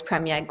Wales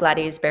Premier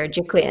Gladys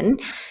Berejiklian.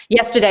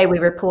 Yesterday, we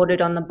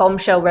reported on the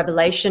bombshell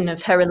revelation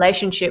of her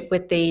relationship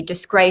with the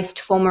disgraced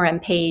former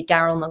MP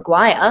Daryl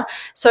Maguire.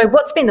 So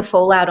what's been the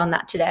fallout on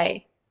that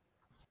today?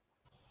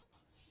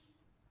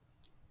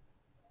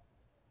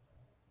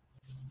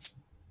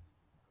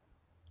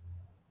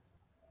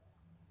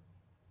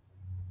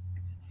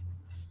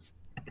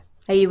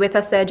 Are you with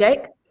us there,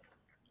 Jake?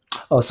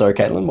 Oh, sorry,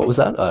 Caitlin, what was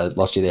that? I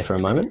lost you there for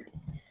a moment.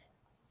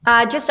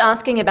 Just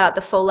asking about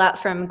the fallout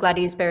from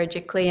Gladys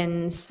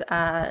Berejiklian's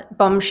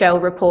bombshell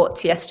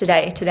reports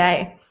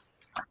today.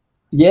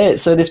 Yeah,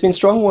 so there's been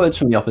strong words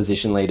from the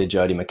opposition leader,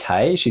 Jodie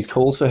McKay. She's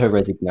called for her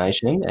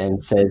resignation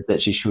and says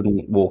that she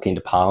shouldn't walk into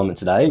Parliament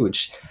today,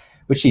 which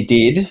she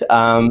did.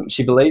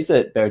 She believes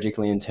that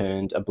Berejiklian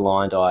turned a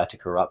blind eye to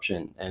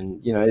corruption,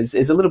 and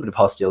there's a little bit of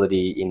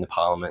hostility in the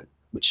Parliament,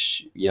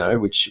 which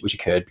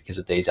occurred because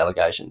of these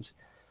allegations.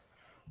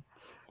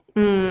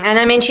 And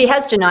I mean, she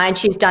has denied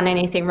she's done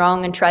anything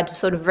wrong and tried to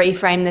sort of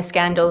reframe the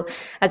scandal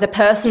as a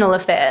personal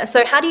affair.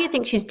 So how do you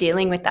think she's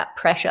dealing with that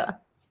pressure?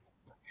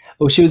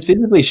 Well, she was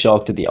visibly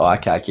shocked at the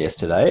ICAC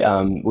yesterday.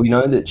 We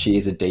know that she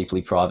is a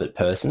deeply private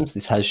person, so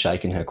this has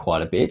shaken her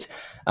quite a bit.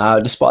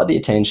 Despite the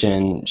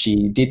attention,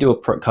 she did do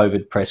a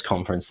COVID press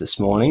conference this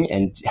morning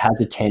and has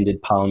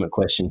attended Parliament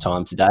question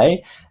time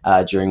today,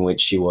 during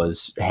which she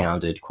was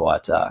hounded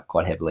quite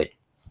heavily.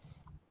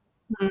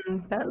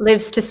 But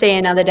lives to see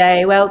another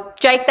day. Well,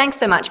 Jake, thanks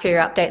so much for your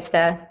updates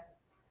there.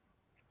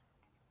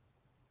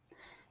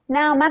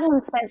 Now,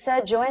 Madeline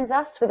Spencer joins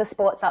us with a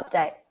sports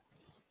update.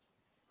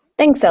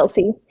 Thanks,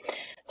 Elsie.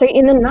 So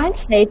in the 9th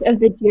stage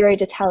of the Giro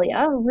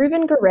d'Italia,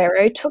 Ruben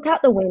Guerrero took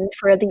out the win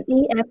for the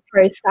EF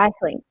Pro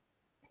Cycling,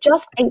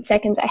 just 8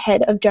 seconds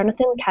ahead of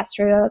Jonathan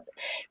Castroviejo.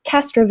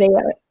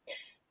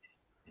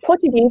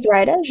 Portuguese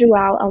rider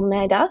João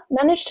Almeida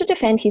managed to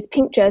defend his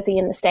pink jersey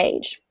in the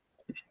stage.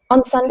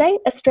 On Sunday,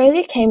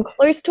 Australia came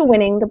close to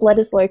winning the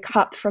Bledisloe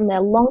Cup from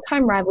their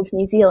longtime rivals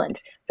New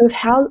Zealand, who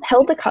have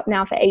held the cup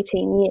now for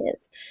 18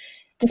 years.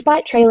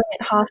 Despite trailing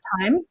at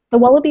halftime, the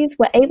Wallabies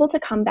were able to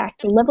come back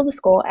to level the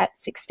score at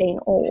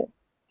 16-all.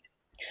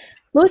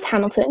 Lewis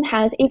Hamilton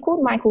has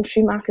equalled Michael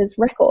Schumacher's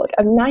record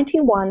of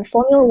 91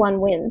 Formula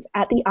One wins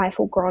at the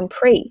Eiffel Grand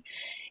Prix.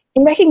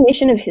 In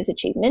recognition of his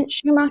achievement,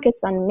 Schumacher's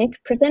son Mick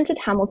presented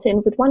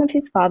Hamilton with one of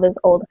his father's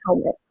old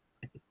helmets.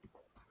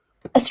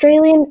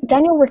 Australian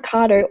Daniel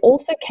Ricciardo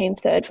also came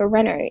third for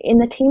Renault in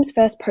the team's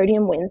first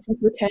podium win since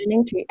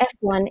returning to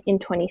F1 in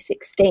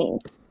 2016.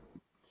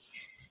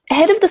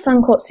 Ahead of the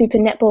Suncorp Super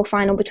Netball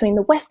final between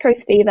the West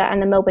Coast Fever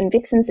and the Melbourne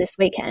Vixens this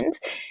weekend,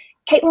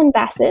 Caitlin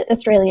Bassett,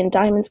 Australian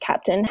Diamonds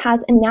captain,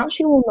 has announced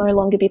she will no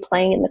longer be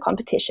playing in the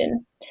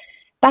competition.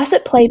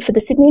 Bassett played for the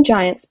Sydney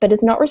Giants but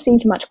has not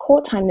received much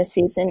court time this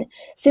season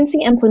since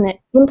the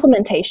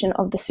implementation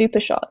of the Super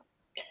Shot.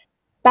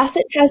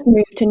 Bassett has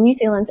moved to New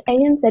Zealand's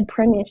ANZ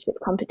Premiership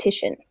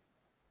competition.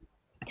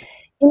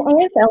 In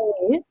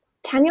AFL news,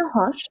 Tanya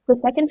Hosh, the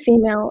second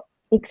female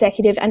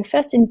executive and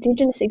first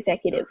Indigenous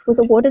executive, was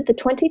awarded the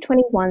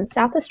 2021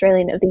 South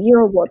Australian of the Year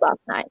award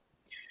last night.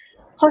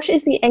 Hosh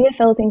is the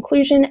AFL's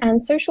Inclusion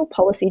and Social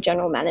Policy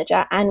General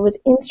Manager and was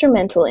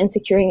instrumental in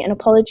securing an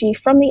apology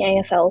from the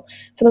AFL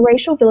for the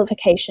racial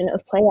vilification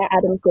of player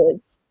Adam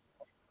Goodes.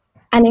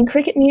 And in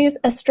cricket news,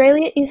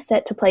 Australia is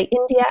set to play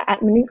India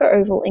at Manuka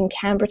Oval in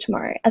Canberra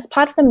tomorrow as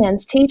part of the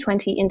men's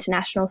T20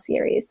 International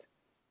Series.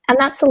 And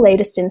that's the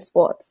latest in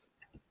sports.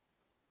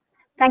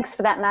 Thanks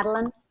for that,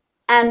 Madeline.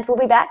 And we'll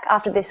be back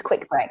after this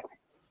quick break.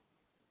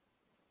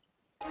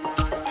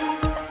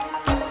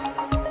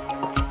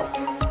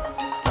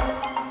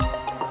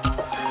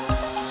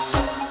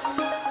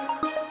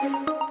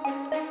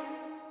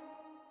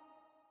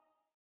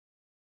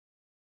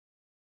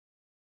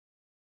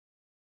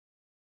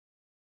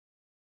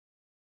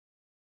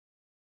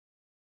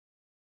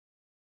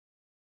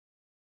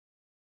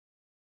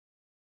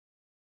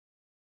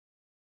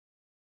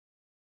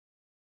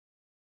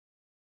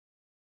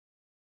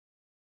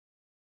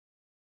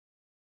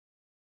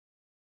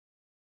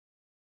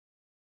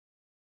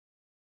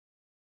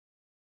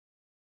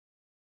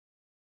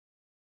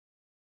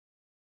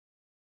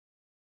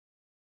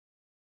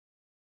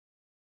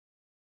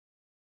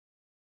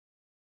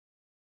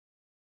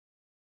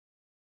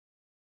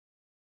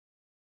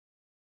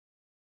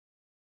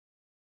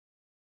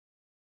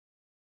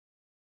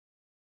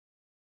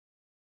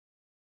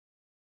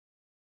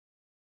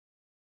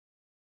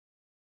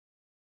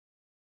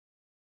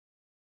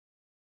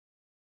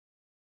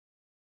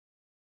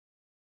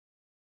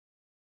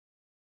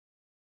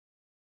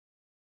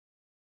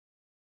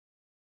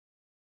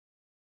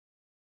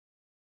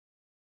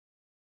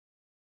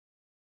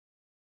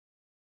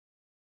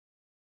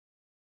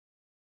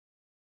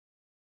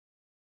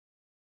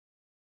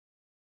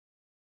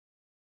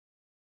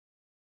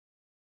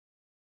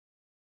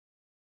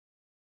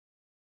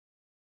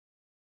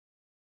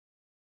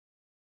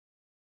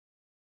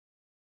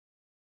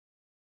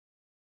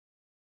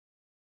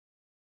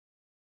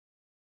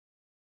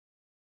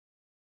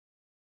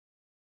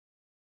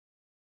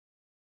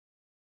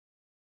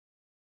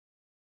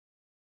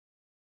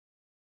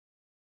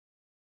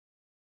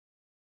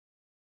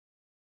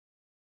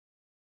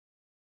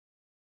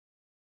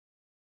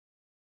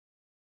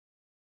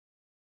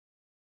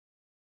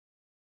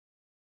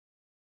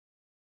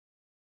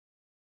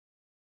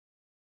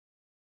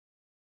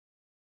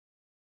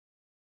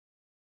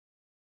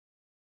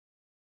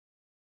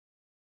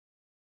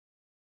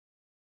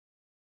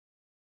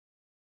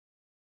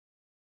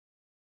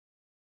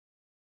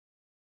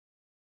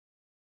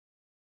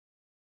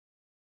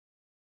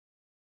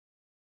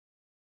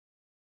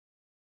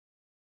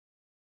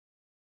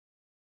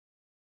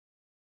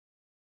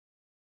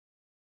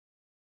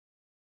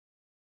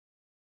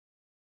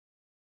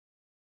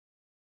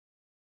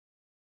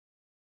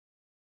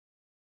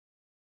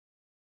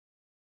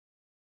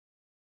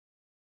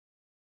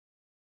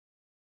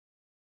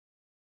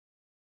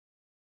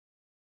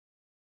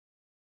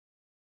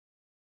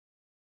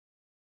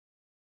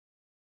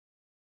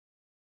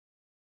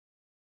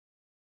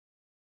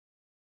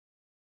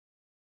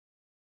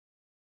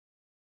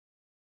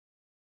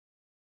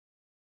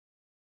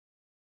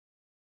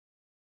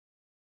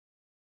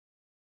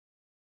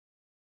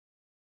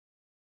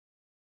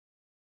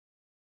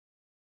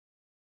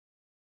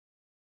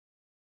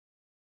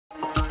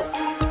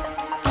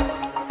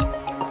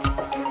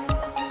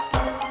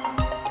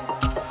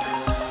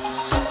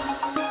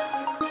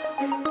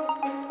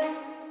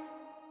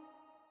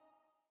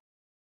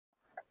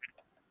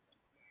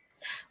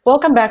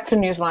 Welcome back to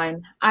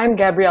Newsline. I'm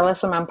Gabriela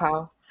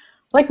Sumampao.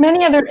 Like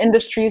many other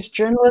industries,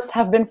 journalists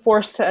have been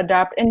forced to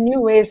adapt in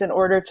new ways in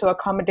order to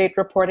accommodate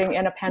reporting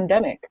in a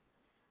pandemic.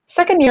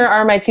 Second-year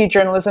RMIT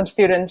journalism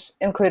students,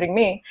 including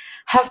me,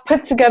 have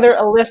put together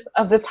a list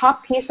of the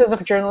top pieces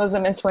of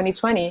journalism in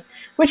 2020,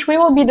 which we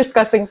will be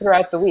discussing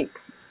throughout the week.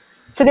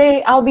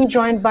 Today, I'll be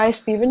joined by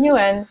Stephen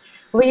Yuen,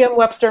 Liam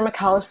Webster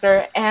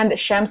McAllister, and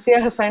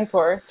Shamsia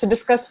Hussainpour to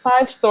discuss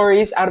 5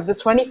 stories out of the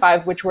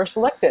 25 which were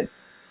selected.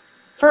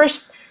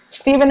 First,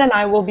 Stephen and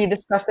I will be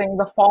discussing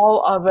the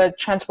fall of a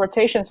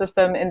transportation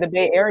system in the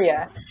Bay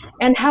Area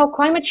and how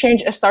climate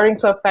change is starting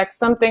to affect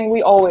something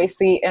we always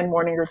see in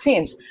morning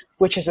routines,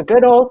 which is a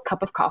good old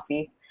cup of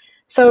coffee.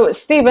 So,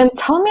 Stephen,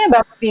 tell me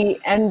about the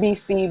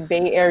NBC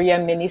Bay Area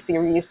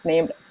miniseries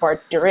named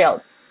Bart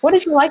Derailed. What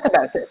did you like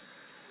about it?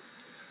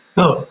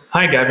 Oh,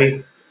 hi,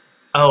 Gabby.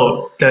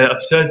 Oh, the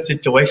absurd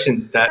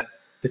situations that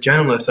the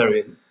journalists are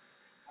in.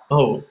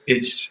 Oh,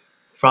 it's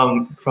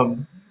from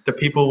the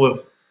people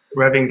with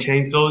revving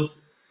chainsaws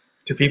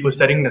to people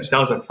setting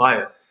themselves on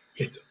fire.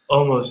 It's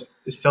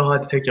so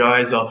hard to take your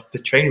eyes off the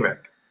train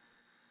wreck.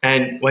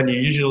 And when you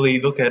usually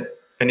look at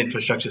an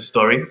infrastructure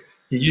story,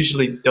 you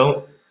usually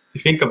don't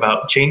think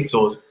about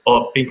chainsaws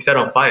or being set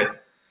on fire,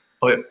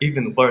 or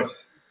even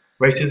worse,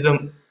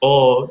 racism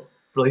or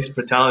police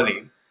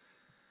brutality.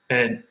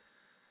 And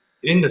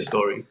in the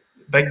story,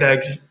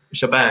 Baghdad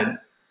Shaban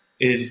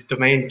is the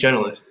main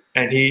journalist,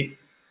 and he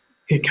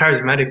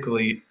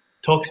charismatically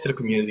talks to the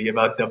community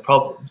about their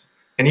problems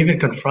and even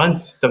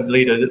confronts the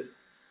leader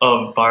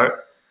of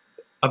BART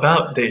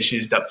about the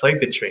issues that plague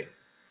the train.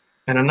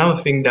 And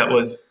another thing that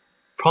was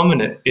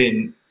prominent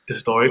in the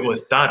story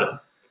was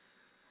data.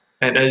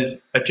 And as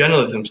a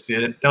journalism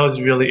student, that was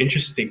really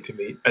interesting to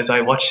me as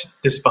I watched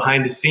this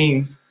behind the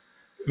scenes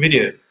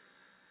video.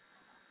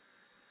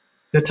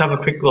 Let's have a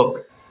quick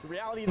look. The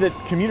reality that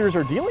commuters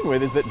are dealing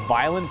with is that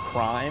violent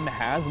crime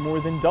has more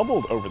than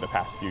doubled over the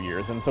past few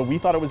years, and so we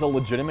thought it was a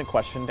legitimate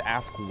question to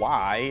ask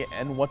why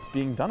and what's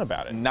being done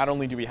about it. And not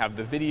only do we have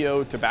the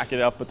video to back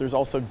it up, but there's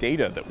also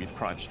data that we've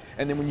crunched.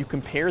 And then when you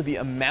compare the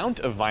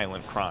amount of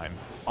violent crime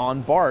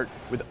on BART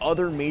with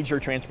other major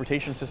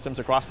transportation systems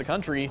across the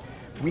country,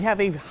 we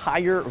have a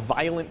higher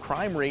violent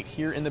crime rate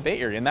here in the Bay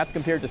Area, and that's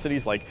compared to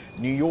cities like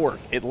New York,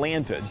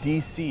 Atlanta,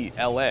 DC,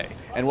 LA.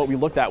 And what we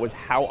looked at was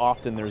how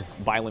often there's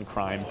violent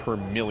crime per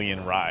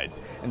million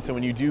rides. And so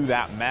when you do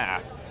that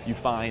math, you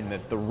find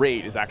that the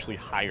rate is actually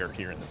higher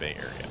here in the Bay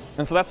Area.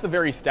 And so that's the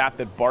very stat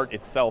that BART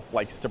itself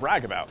likes to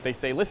brag about. They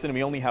say, listen,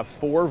 we only have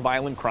 4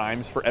 violent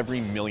crimes for every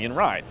million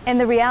rides. And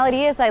the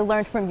reality is, I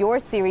learned from your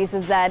series,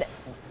 is that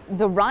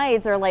the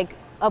rides are like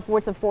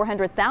upwards of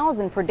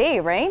 400,000 per day,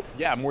 right?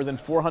 Yeah, more than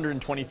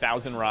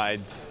 420,000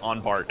 rides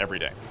on BART every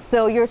day.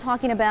 So you're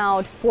talking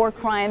about 4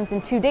 crimes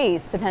in 2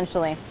 days,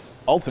 potentially.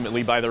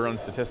 Ultimately, by their own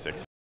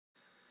statistics.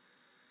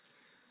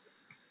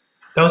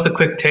 That was a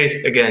quick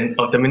taste again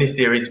of the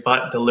miniseries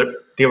BART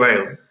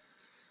Derailed.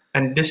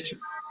 And this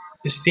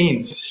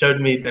scene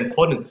showed me the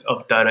importance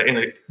of data in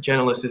a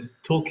journalist's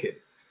toolkit.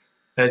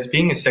 As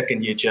being a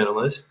second-year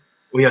journalist,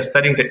 we are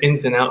studying the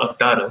ins and outs of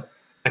data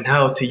and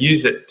how to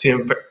use it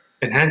to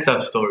enhance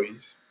our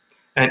stories.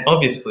 And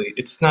obviously,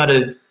 it's not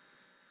as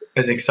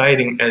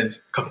exciting as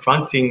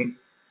confronting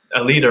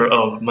a leader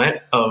of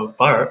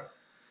BART,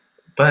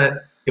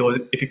 but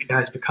it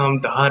has become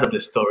the heart of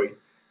the story,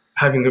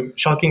 having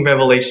shocking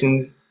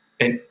revelations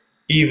and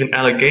even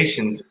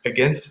allegations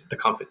against the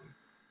company.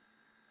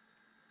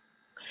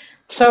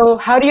 So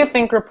how do you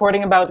think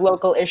reporting about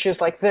local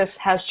issues like this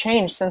has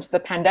changed since the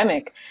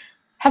pandemic?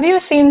 Have you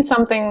seen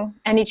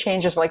any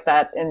changes like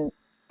that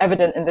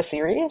evident in the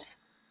series?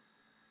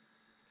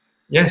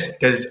 Yes,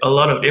 there's a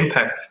lot of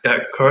impact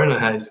that Corona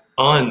has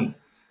on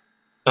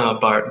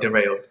BART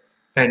Derailed,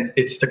 and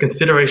it's the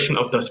consideration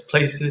of those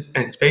places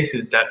and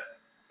spaces that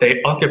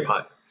they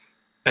occupy.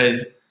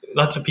 As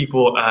lots of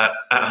people are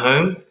at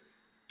home,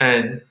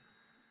 and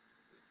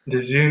the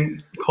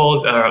Zoom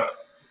calls are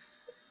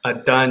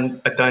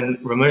done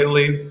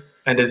remotely,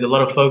 and there's a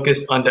lot of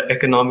focus on the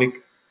economic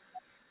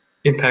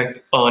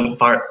impact on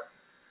BART.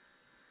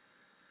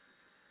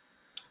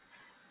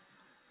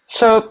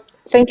 So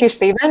thank you,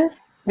 Stephen.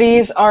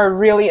 These are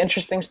really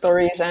interesting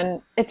stories,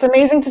 and it's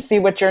amazing to see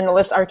what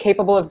journalists are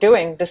capable of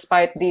doing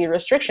despite the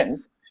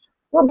restrictions.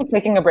 We'll be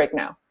taking a break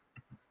now.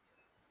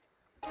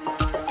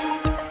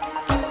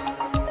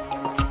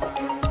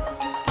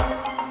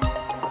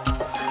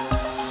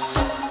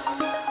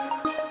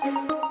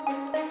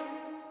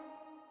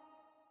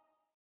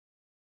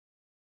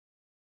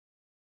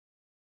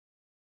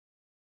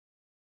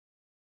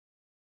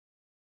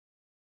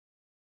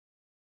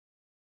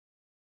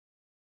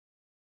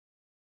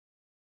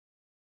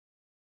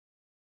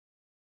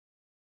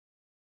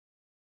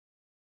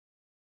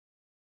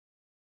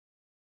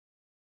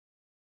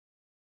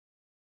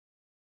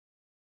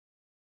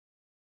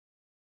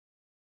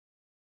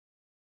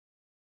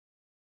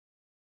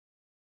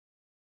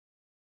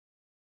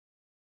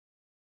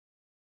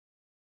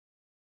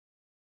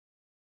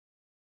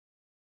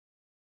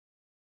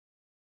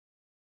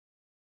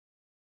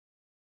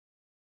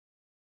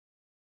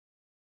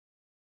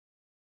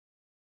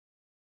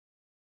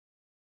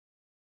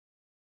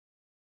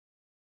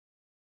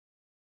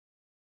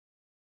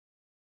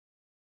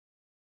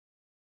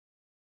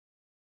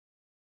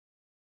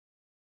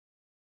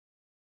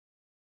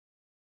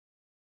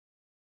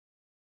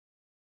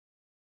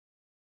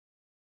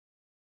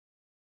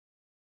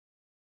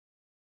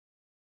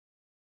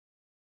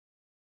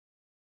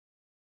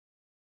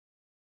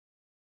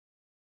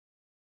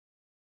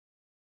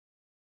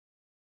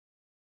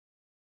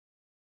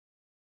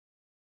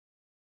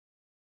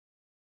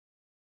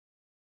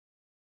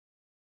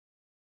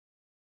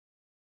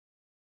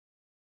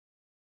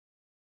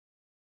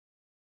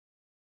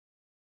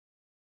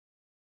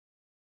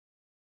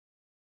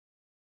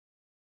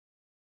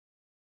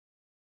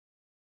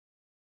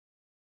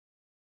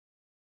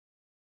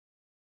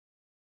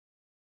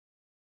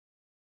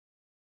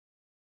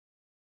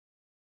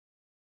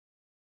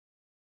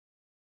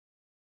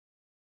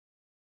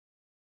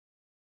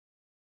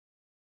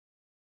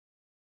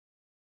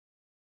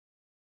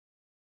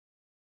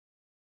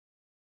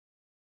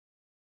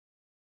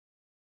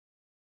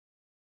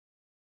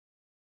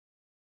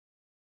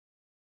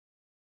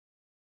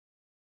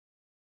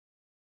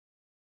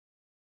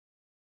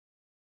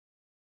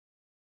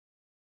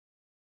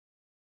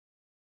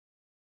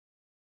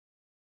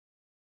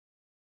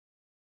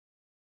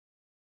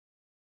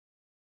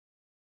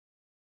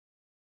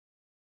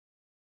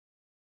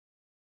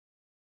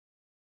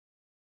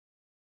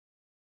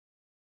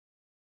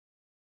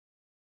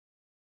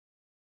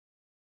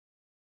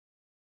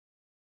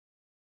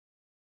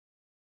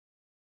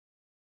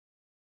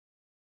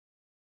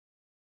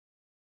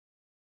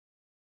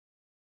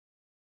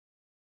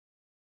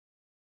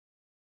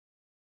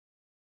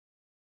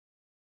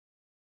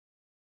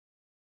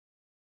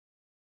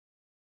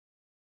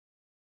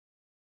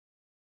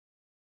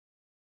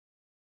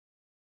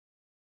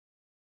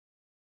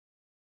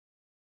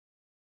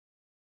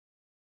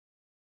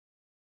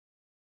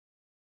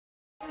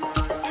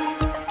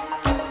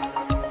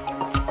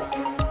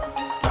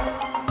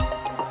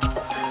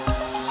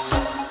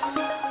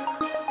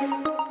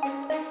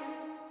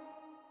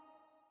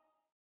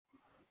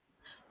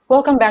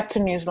 Welcome back to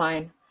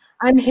Newsline.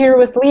 I'm here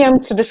with Liam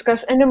to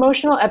discuss an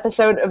emotional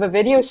episode of a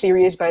video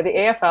series by the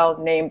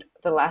AFL named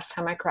The Last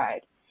Time I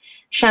Cried.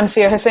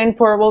 Shamsia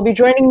Hussainpour will be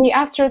joining me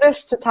after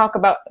this to talk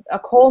about a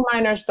coal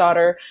miner's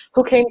daughter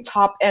who came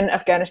top in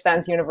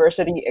Afghanistan's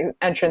university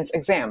entrance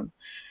exam.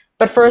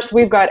 But first,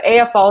 we've got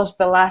AFL's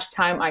The Last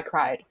Time I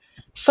Cried.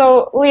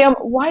 So, Liam,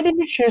 why did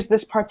you choose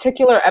this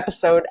particular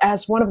episode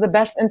as one of the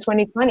best in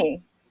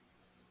 2020?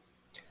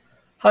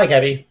 Hi,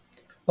 Gabby.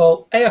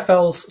 Well,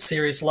 AFL's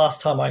series Last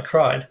Time I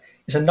Cried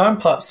is a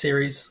 9-part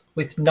series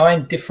with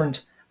 9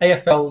 different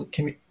AFL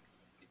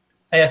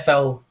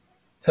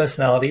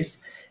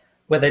personalities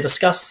where they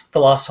discuss the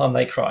last time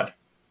they cried.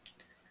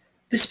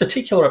 This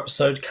particular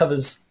episode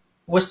covers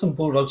Western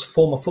Bulldogs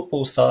former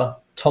football star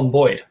Tom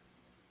Boyd.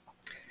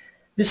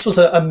 This was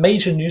a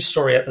major news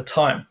story at the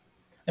time,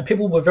 and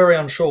people were very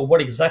unsure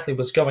what exactly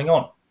was going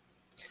on.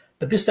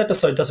 But this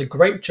episode does a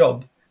great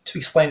job to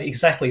explain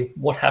exactly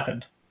what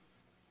happened.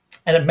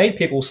 And it made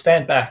people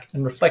stand back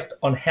and reflect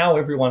on how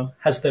everyone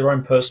has their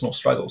own personal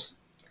struggles.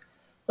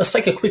 Let's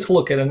take a quick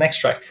look at an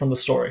extract from the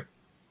story.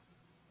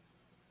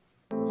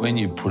 When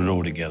you put it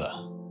all together,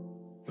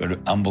 we've got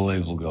an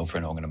unbelievable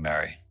girlfriend I'm going to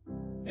marry,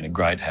 in a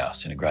great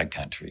house, in a great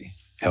country,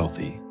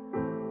 healthy,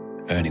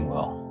 earning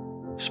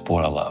well,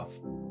 sport I love,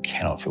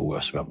 cannot feel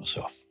worse about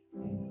myself.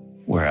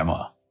 Where am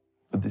I?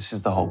 But this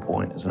is the whole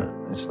point, isn't it?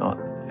 It's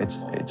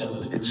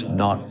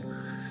not,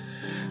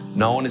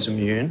 no one is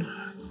immune,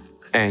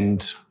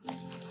 and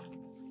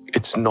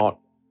it's not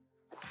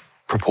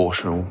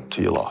proportional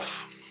to your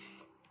life.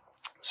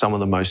 Some of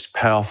the most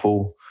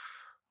powerful,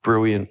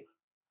 brilliant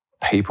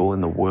people in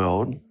the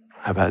world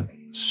have had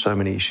so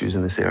many issues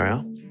in this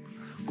area.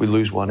 We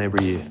lose one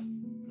every year.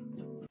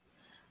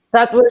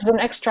 That was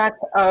an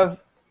extract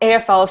of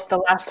AFL's The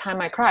Last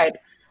Time I Cried.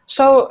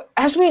 So,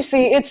 as we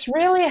see, it's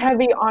really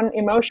heavy on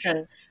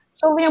emotion.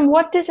 So, Liam,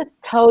 what does it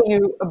tell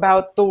you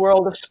about the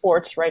world of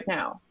sports right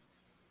now?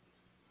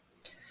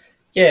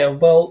 Yeah,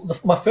 well,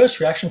 my first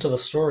reaction to the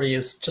story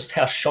is just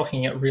how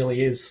shocking it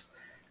really is.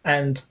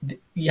 And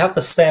you have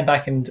to stand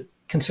back and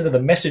consider the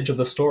message of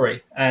the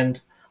story. And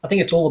I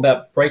think it's all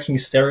about breaking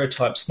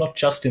stereotypes, not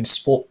just in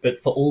sport,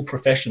 but for all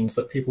professions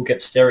that people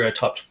get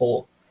stereotyped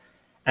for.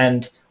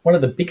 And one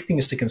of the big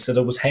things to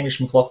consider was Hamish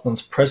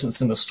McLaughlin's presence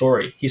in the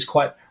story. He's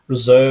quite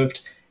reserved,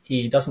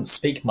 he doesn't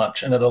speak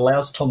much, and it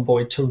allows Tom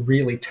Boyd to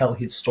really tell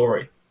his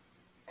story.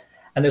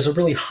 And there's a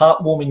really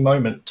heartwarming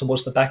moment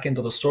towards the back end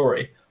of the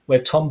story where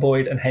Tom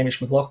Boyd and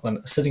Hamish McLaughlin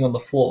are sitting on the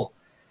floor,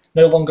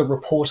 no longer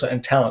reporter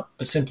and talent,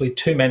 but simply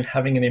 2 men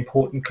having an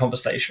important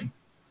conversation.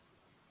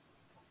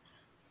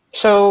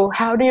 So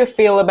how do you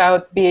feel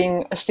about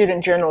being a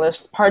student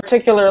journalist,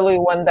 particularly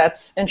one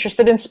that's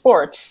interested in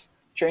sports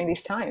during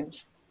these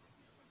times?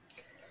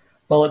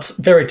 Well, it's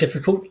very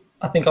difficult.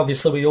 I think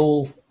obviously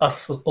all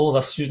of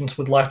us students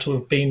would like to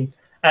have been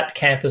at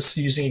campus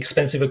using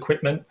expensive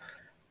equipment,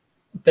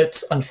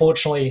 but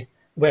unfortunately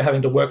we're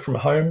having to work from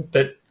home,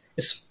 but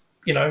it's,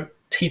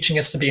 teaching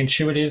us to be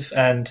intuitive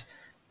and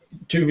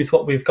do with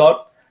what we've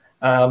got.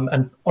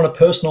 And on a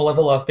personal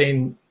level, I've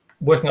been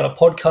working on a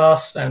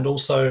podcast and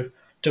also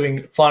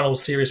doing final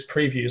series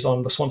previews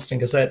on the Swanston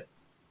Gazette.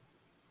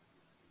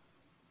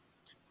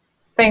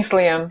 Thanks,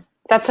 Liam.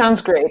 That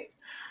sounds great.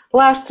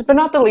 Last but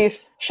not the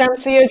least,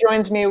 Shamsia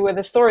joins me with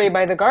a story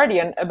by The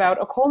Guardian about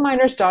a coal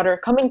miner's daughter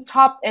coming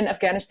top in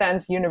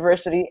Afghanistan's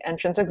university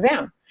entrance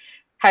exam.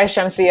 Hi,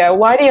 Shamsia.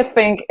 Why do you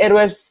think it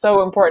was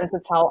so important to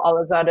tell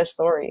Alizada's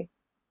story?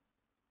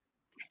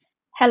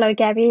 Hello,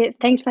 Gabby.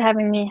 Thanks for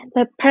having me.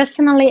 So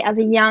personally, as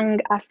a young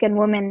Afghan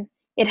woman,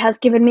 it has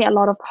given me a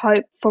lot of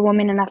hope for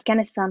women in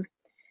Afghanistan.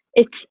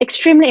 It's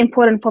extremely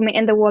important for me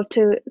in the world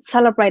to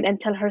celebrate and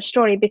tell her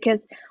story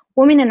because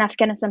women in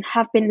Afghanistan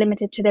have been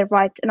limited to their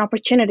rights and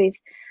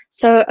opportunities.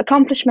 So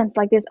accomplishments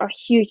like this are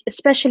huge,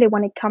 especially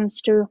when it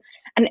comes to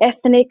an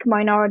ethnic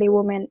minority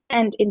woman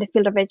and in the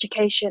field of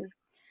education.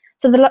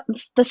 So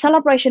the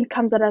celebration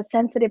comes at a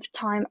sensitive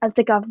time as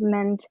the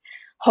government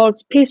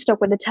holds peace talk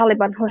with the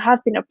Taliban, who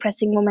have been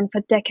oppressing women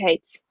for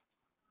decades.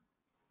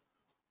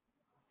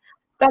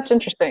 That's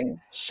interesting.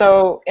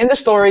 So in the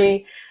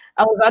story,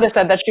 Alizada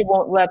said that she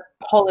won't let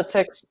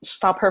politics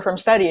stop her from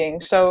studying.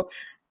 So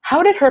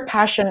how did her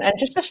passion and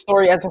just the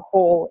story as a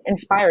whole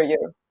inspire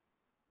you?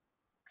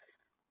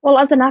 Well,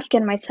 as an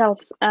Afghan myself,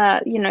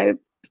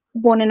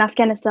 born in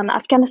Afghanistan,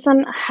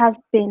 Afghanistan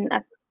has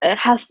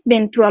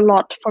been through a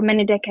lot for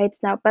many decades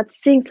now, but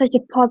seeing such a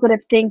positive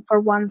thing for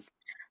once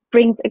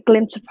brings a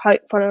glimpse of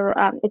hope for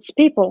its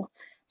people.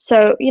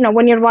 So,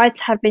 when your rights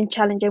have been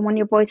challenged and when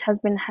your voice has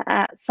been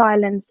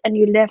silenced and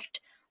you left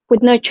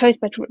with no choice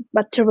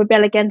but to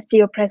rebel against the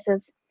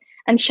oppressors.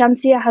 And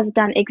Shamsia has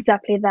done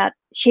exactly that.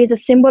 She is a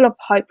symbol of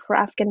hope for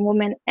Afghan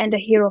women and a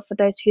hero for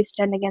those who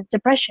stand against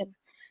oppression.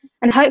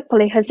 And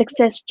hopefully her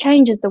success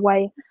changes the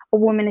way a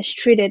woman is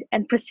treated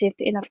and perceived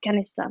in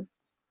Afghanistan.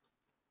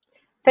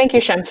 Thank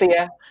you,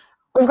 Shamsia.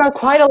 We've got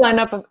quite a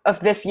lineup of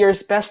this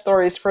year's best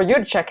stories for you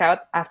to check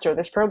out after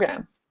this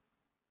program.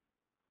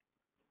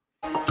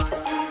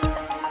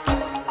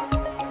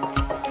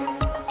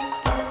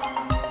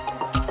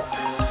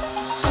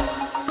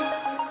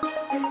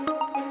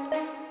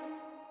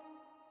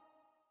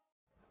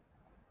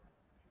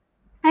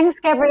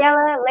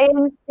 Gabriella,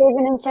 Liam,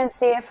 Stephen and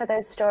Shamsia for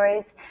those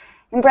stories.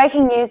 In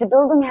breaking news, a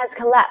building has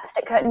collapsed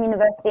at Curtin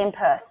University in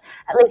Perth.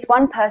 At least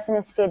one person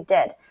is feared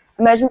dead.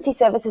 Emergency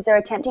services are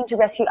attempting to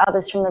rescue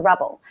others from the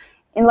rubble.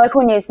 In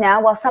local news now,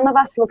 while some of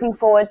us are looking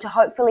forward to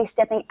hopefully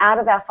stepping out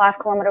of our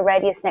 5-kilometre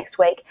radius next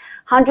week,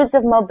 hundreds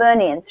of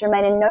Melburnians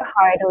remain in no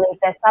hurry to leave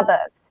their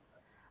suburbs.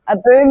 A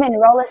boom in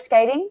roller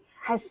skating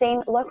has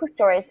seen local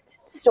stores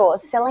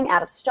selling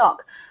out of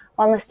stock,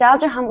 while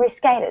nostalgia-hungry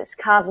skaters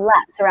carve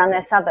laps around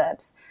their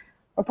suburbs.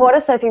 Reporter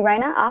Sophie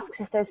Rayner asks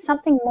if there's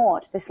something more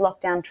to this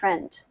lockdown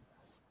trend.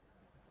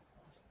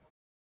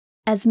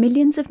 As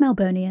millions of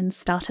Melburnians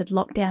started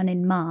lockdown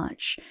in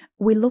March,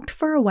 we looked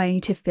for a way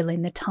to fill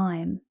in the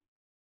time.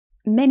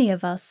 Many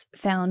of us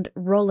found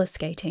roller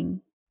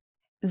skating.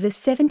 The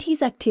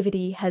 70s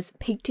activity has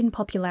peaked in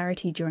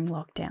popularity during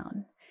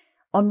lockdown.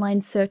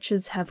 Online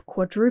searches have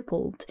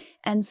quadrupled,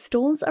 and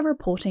stores are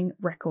reporting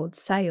record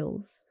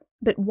sales.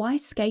 But why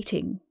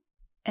skating?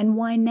 And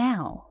why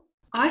now?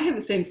 I have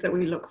a sense that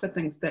we look for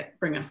things that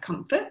bring us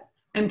comfort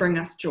and bring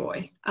us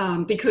joy,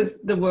 because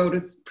the world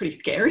is pretty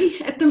scary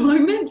at the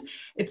moment.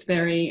 It's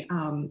very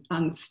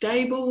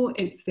unstable,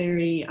 it's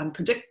very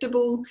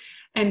unpredictable,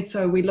 and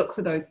so we look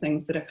for those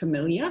things that are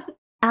familiar.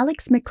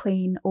 Alex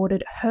McLean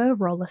ordered her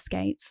roller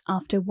skates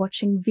after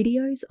watching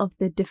videos of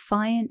the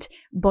defiant,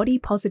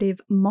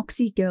 body-positive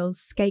Moxie Girls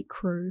skate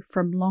crew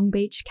from Long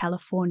Beach,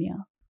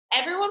 California.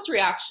 Everyone's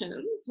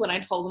reactions when I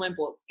told them I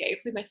bought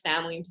skates, like my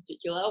family in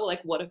particular, were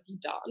like, "What have you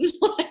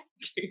done?" Like,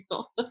 do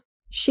not.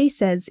 She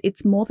says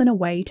it's more than a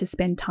way to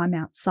spend time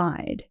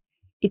outside.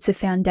 It's a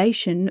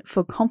foundation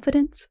for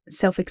confidence,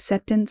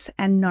 self-acceptance,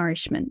 and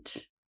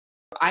nourishment.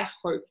 I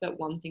hope that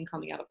one thing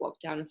coming out of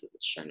lockdown is that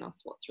it's shown us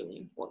what's really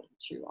important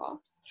to us.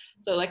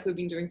 So like we've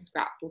been doing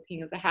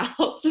scrapbooking as a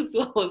house as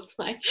well as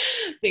like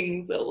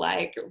things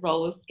like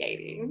roller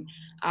skating.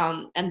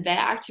 And they're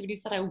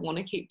activities that I want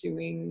to keep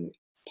doing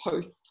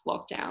post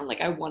lockdown.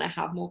 Like I want to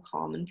have more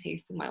calm and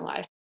peace in my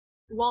life.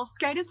 While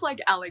skaters like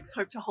Alex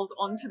hope to hold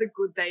on to the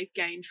good they've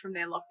gained from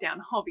their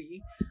lockdown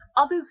hobby,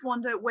 others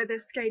wonder whether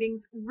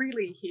skating's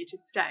really here to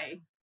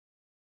stay.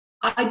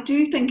 I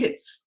do think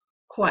it's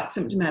quite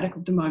symptomatic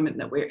of the moment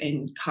that we're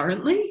in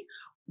currently,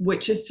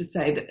 which is to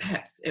say that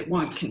perhaps it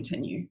won't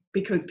continue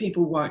because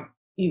people won't,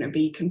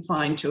 be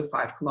confined to a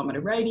 5-kilometre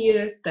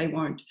radius. They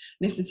won't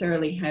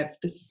necessarily have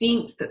the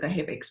sense that they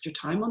have extra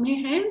time on their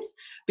hands,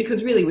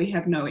 because really we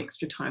have no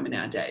extra time in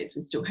our days.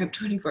 We still have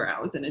 24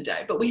 hours in a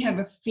day, but we have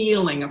a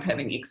feeling of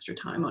having extra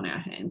time on our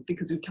hands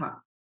because we can't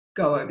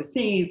go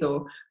overseas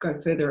or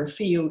go further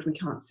afield. We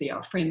can't see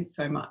our friends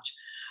so much.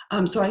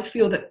 So I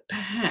feel that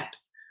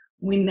perhaps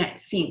when that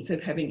sense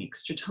of having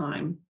extra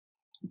time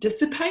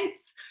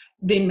dissipates,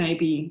 then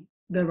maybe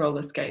the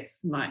roller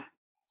skates might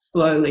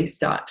slowly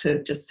start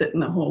to just sit in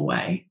the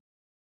hallway.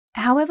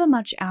 However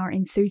much our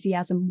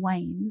enthusiasm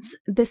wanes,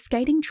 the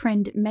skating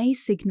trend may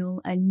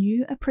signal a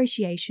new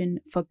appreciation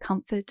for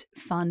comfort,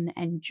 fun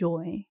and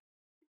joy.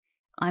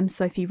 I'm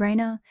Sophie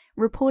Rayner,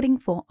 reporting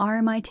for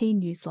RMIT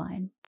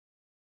Newsline.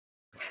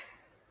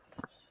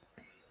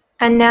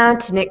 And now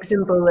to Nick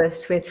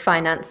Zamboulis with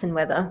finance and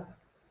weather.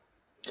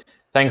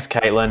 Thanks,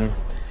 Caitlin.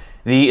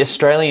 The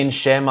Australian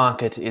share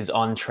market is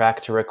on track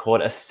to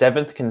record a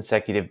 7th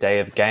consecutive day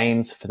of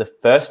gains for the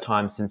first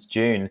time since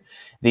June.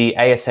 The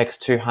ASX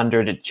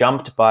 200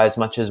 jumped by as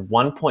much as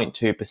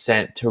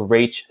 1.2% to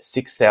reach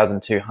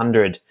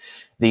 6,200.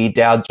 The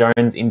Dow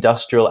Jones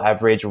Industrial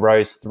Average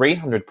rose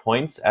 300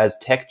 points as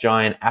tech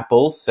giant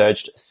Apple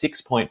surged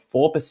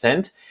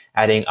 6.4%,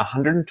 adding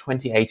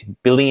 $128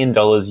 billion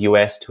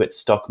US to its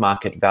stock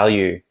market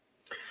value.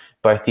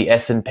 Both the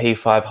S&P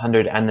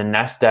 500 and the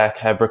Nasdaq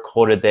have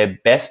recorded their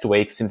best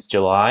week since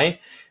July,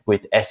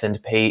 with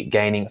S&P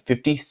gaining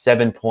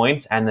 57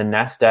 points and the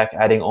Nasdaq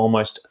adding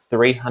almost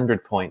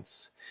 300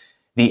 points.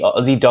 The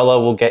Aussie dollar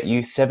will get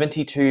you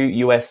 72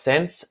 US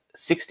cents,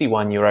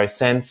 61 euro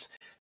cents,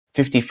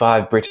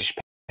 55 British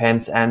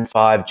pence and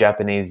 5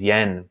 Japanese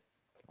yen.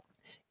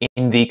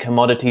 In the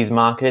commodities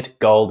market,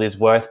 gold is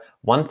worth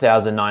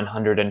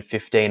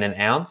 $1,915 an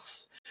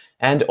ounce.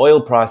 And oil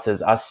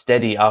prices are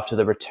steady after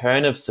the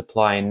return of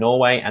supply in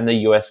Norway and the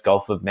US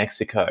Gulf of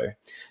Mexico.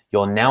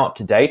 You're now up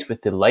to date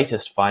with the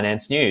latest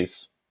finance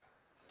news.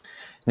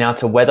 Now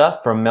to weather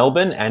from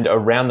Melbourne and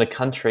around the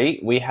country.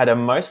 We had a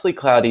mostly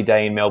cloudy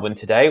day in Melbourne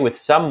today with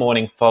some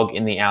morning fog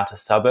in the outer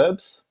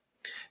suburbs.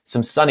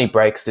 Some sunny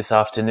breaks this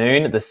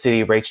afternoon. The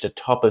city reached a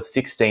top of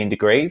 16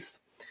 degrees.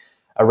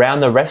 Around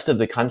the rest of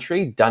the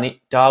country,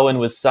 Darwin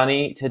was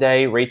sunny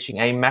today, reaching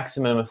a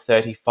maximum of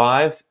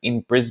 35.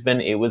 In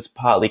Brisbane, it was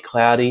partly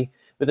cloudy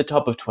with a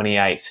top of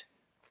 28.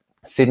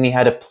 Sydney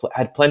had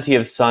plenty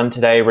of sun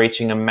today,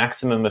 reaching a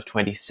maximum of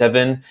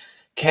 27.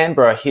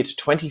 Canberra hit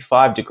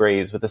 25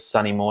 degrees with a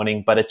sunny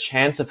morning, but a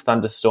chance of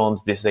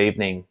thunderstorms this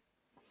evening.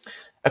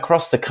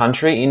 Across the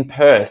country, in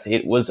Perth,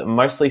 it was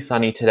mostly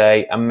sunny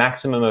today, a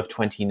maximum of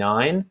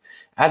 29.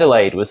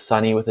 Adelaide was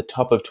sunny with a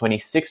top of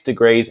 26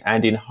 degrees,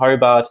 and in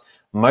Hobart,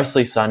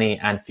 mostly sunny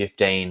and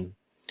 15.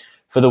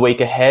 For the week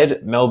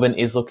ahead, Melbourne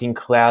is looking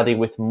cloudy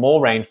with more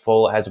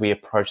rainfall as we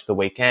approach the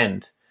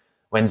weekend.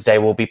 Wednesday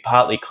will be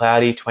partly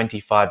cloudy,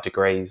 25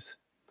 degrees.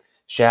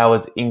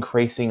 Showers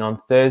increasing on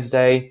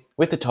Thursday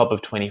with a top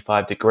of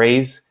 25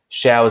 degrees.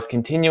 Showers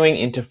continuing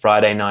into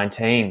Friday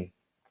 19.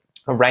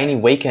 A rainy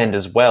weekend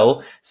as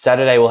well.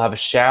 Saturday will have a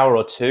shower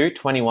or two,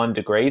 21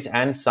 degrees,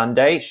 and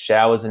Sunday,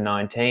 showers and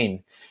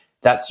 19.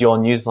 That's your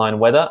Newsline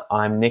weather.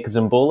 I'm Nick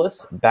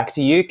Zamboulis. Back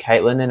to you,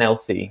 Caitlin and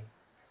Elsie.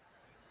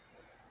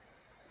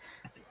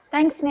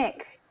 Thanks,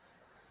 Nick.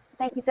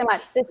 Thank you so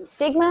much. The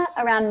stigma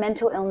around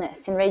mental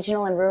illness in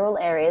regional and rural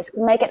areas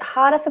can make it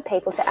harder for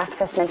people to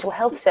access mental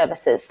health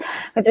services.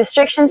 With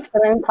restrictions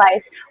still in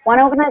place, one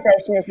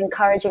organisation is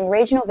encouraging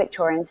regional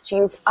Victorians to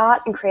use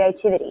art and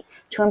creativity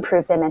to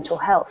improve their mental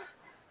health.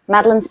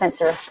 Madeline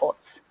Spencer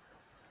reports.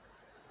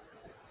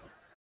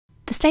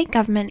 The state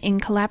government,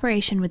 in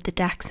collaboration with the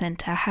DAC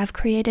Centre, have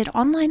created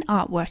online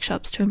art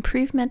workshops to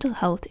improve mental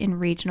health in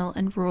regional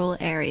and rural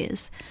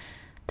areas.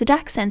 The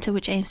DAC Centre,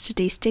 which aims to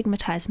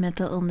destigmatise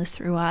mental illness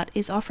through art,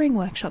 is offering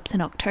workshops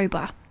in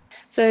October.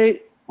 So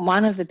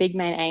one of the big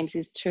main aims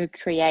is to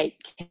create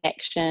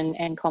connection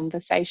and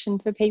conversation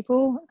for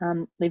people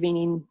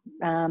living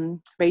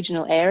in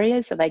regional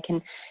areas, so they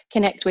can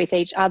connect with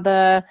each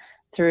other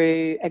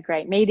through a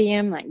great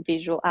medium like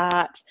visual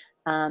art,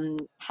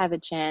 have a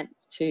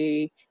chance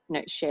to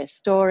share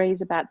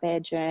stories about their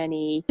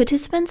journey.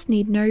 Participants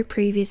need no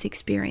previous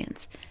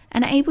experience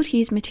and are able to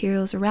use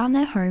materials around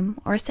their home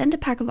or send a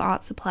pack of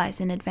art supplies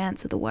in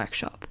advance of the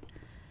workshop.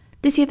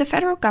 This year, the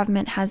federal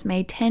government has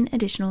made 10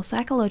 additional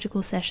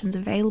psychological sessions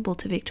available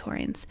to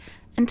Victorians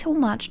until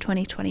March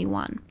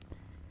 2021.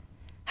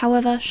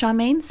 However,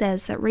 Charmaine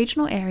says that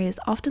regional areas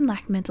often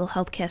lack mental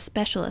health care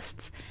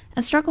specialists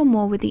and struggle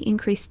more with the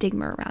increased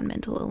stigma around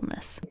mental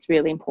illness. It's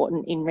really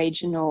important in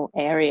regional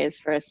areas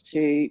for us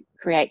to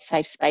create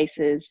safe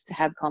spaces to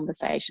have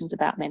conversations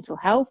about mental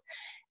health.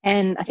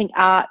 And I think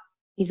art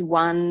is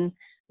one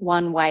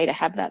way to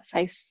have that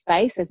safe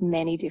space. There's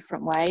many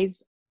different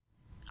ways.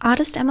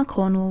 Artist Emma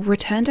Cornwall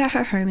returned to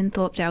her home in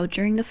Thorpedale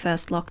during the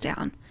first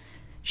lockdown.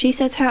 She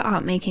says her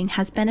art making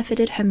has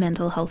benefited her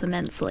mental health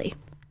immensely.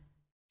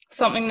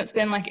 Something that's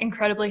been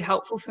incredibly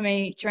helpful for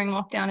me during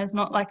lockdown is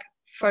not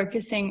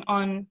focusing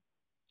on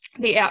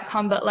the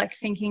outcome, but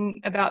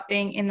thinking about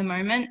being in the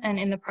moment and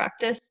in the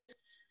practice.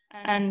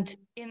 And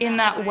in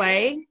that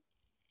way,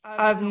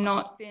 I've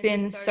not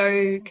been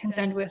so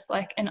concerned with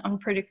an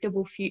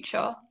unpredictable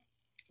future.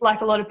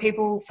 A lot of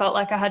people felt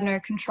like I had no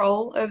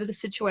control over the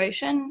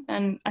situation,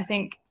 and I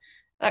think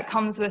that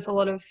comes with a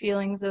lot of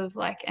feelings of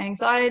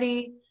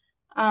anxiety.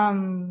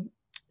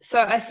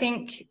 So I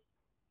think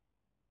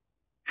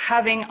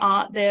having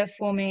art there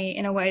for me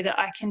in a way that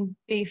I can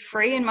be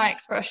free in my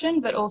expression,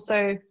 but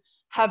also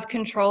have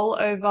control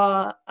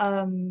over,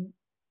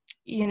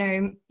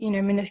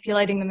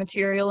 manipulating the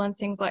material and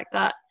things like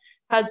that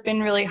has been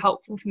really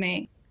helpful for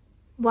me.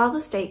 While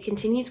the state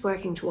continues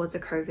working towards a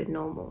COVID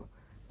normal,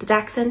 the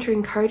DAC Centre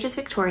encourages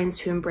Victorians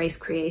to embrace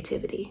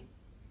creativity.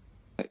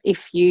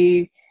 If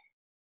you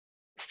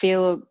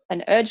feel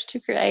an urge to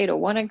create or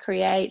want to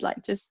create,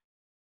 just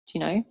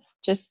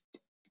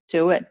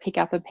do it. Pick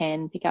up a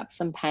pen, pick up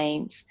some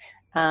paint,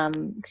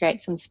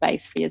 create some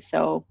space for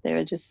yourself. There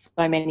are just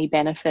so many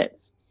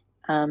benefits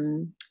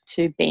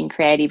to being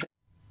creative.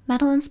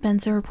 Madeline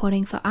Spencer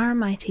reporting for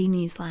RMIT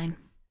Newsline.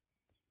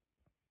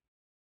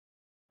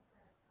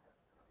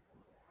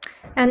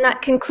 And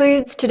that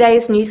concludes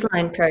today's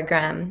Newsline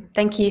program.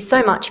 Thank you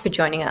so much for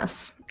joining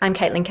us. I'm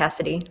Caitlin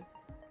Cassidy.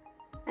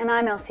 And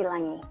I'm Elsie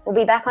Lange. We'll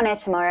be back on air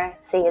tomorrow.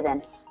 See you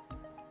then.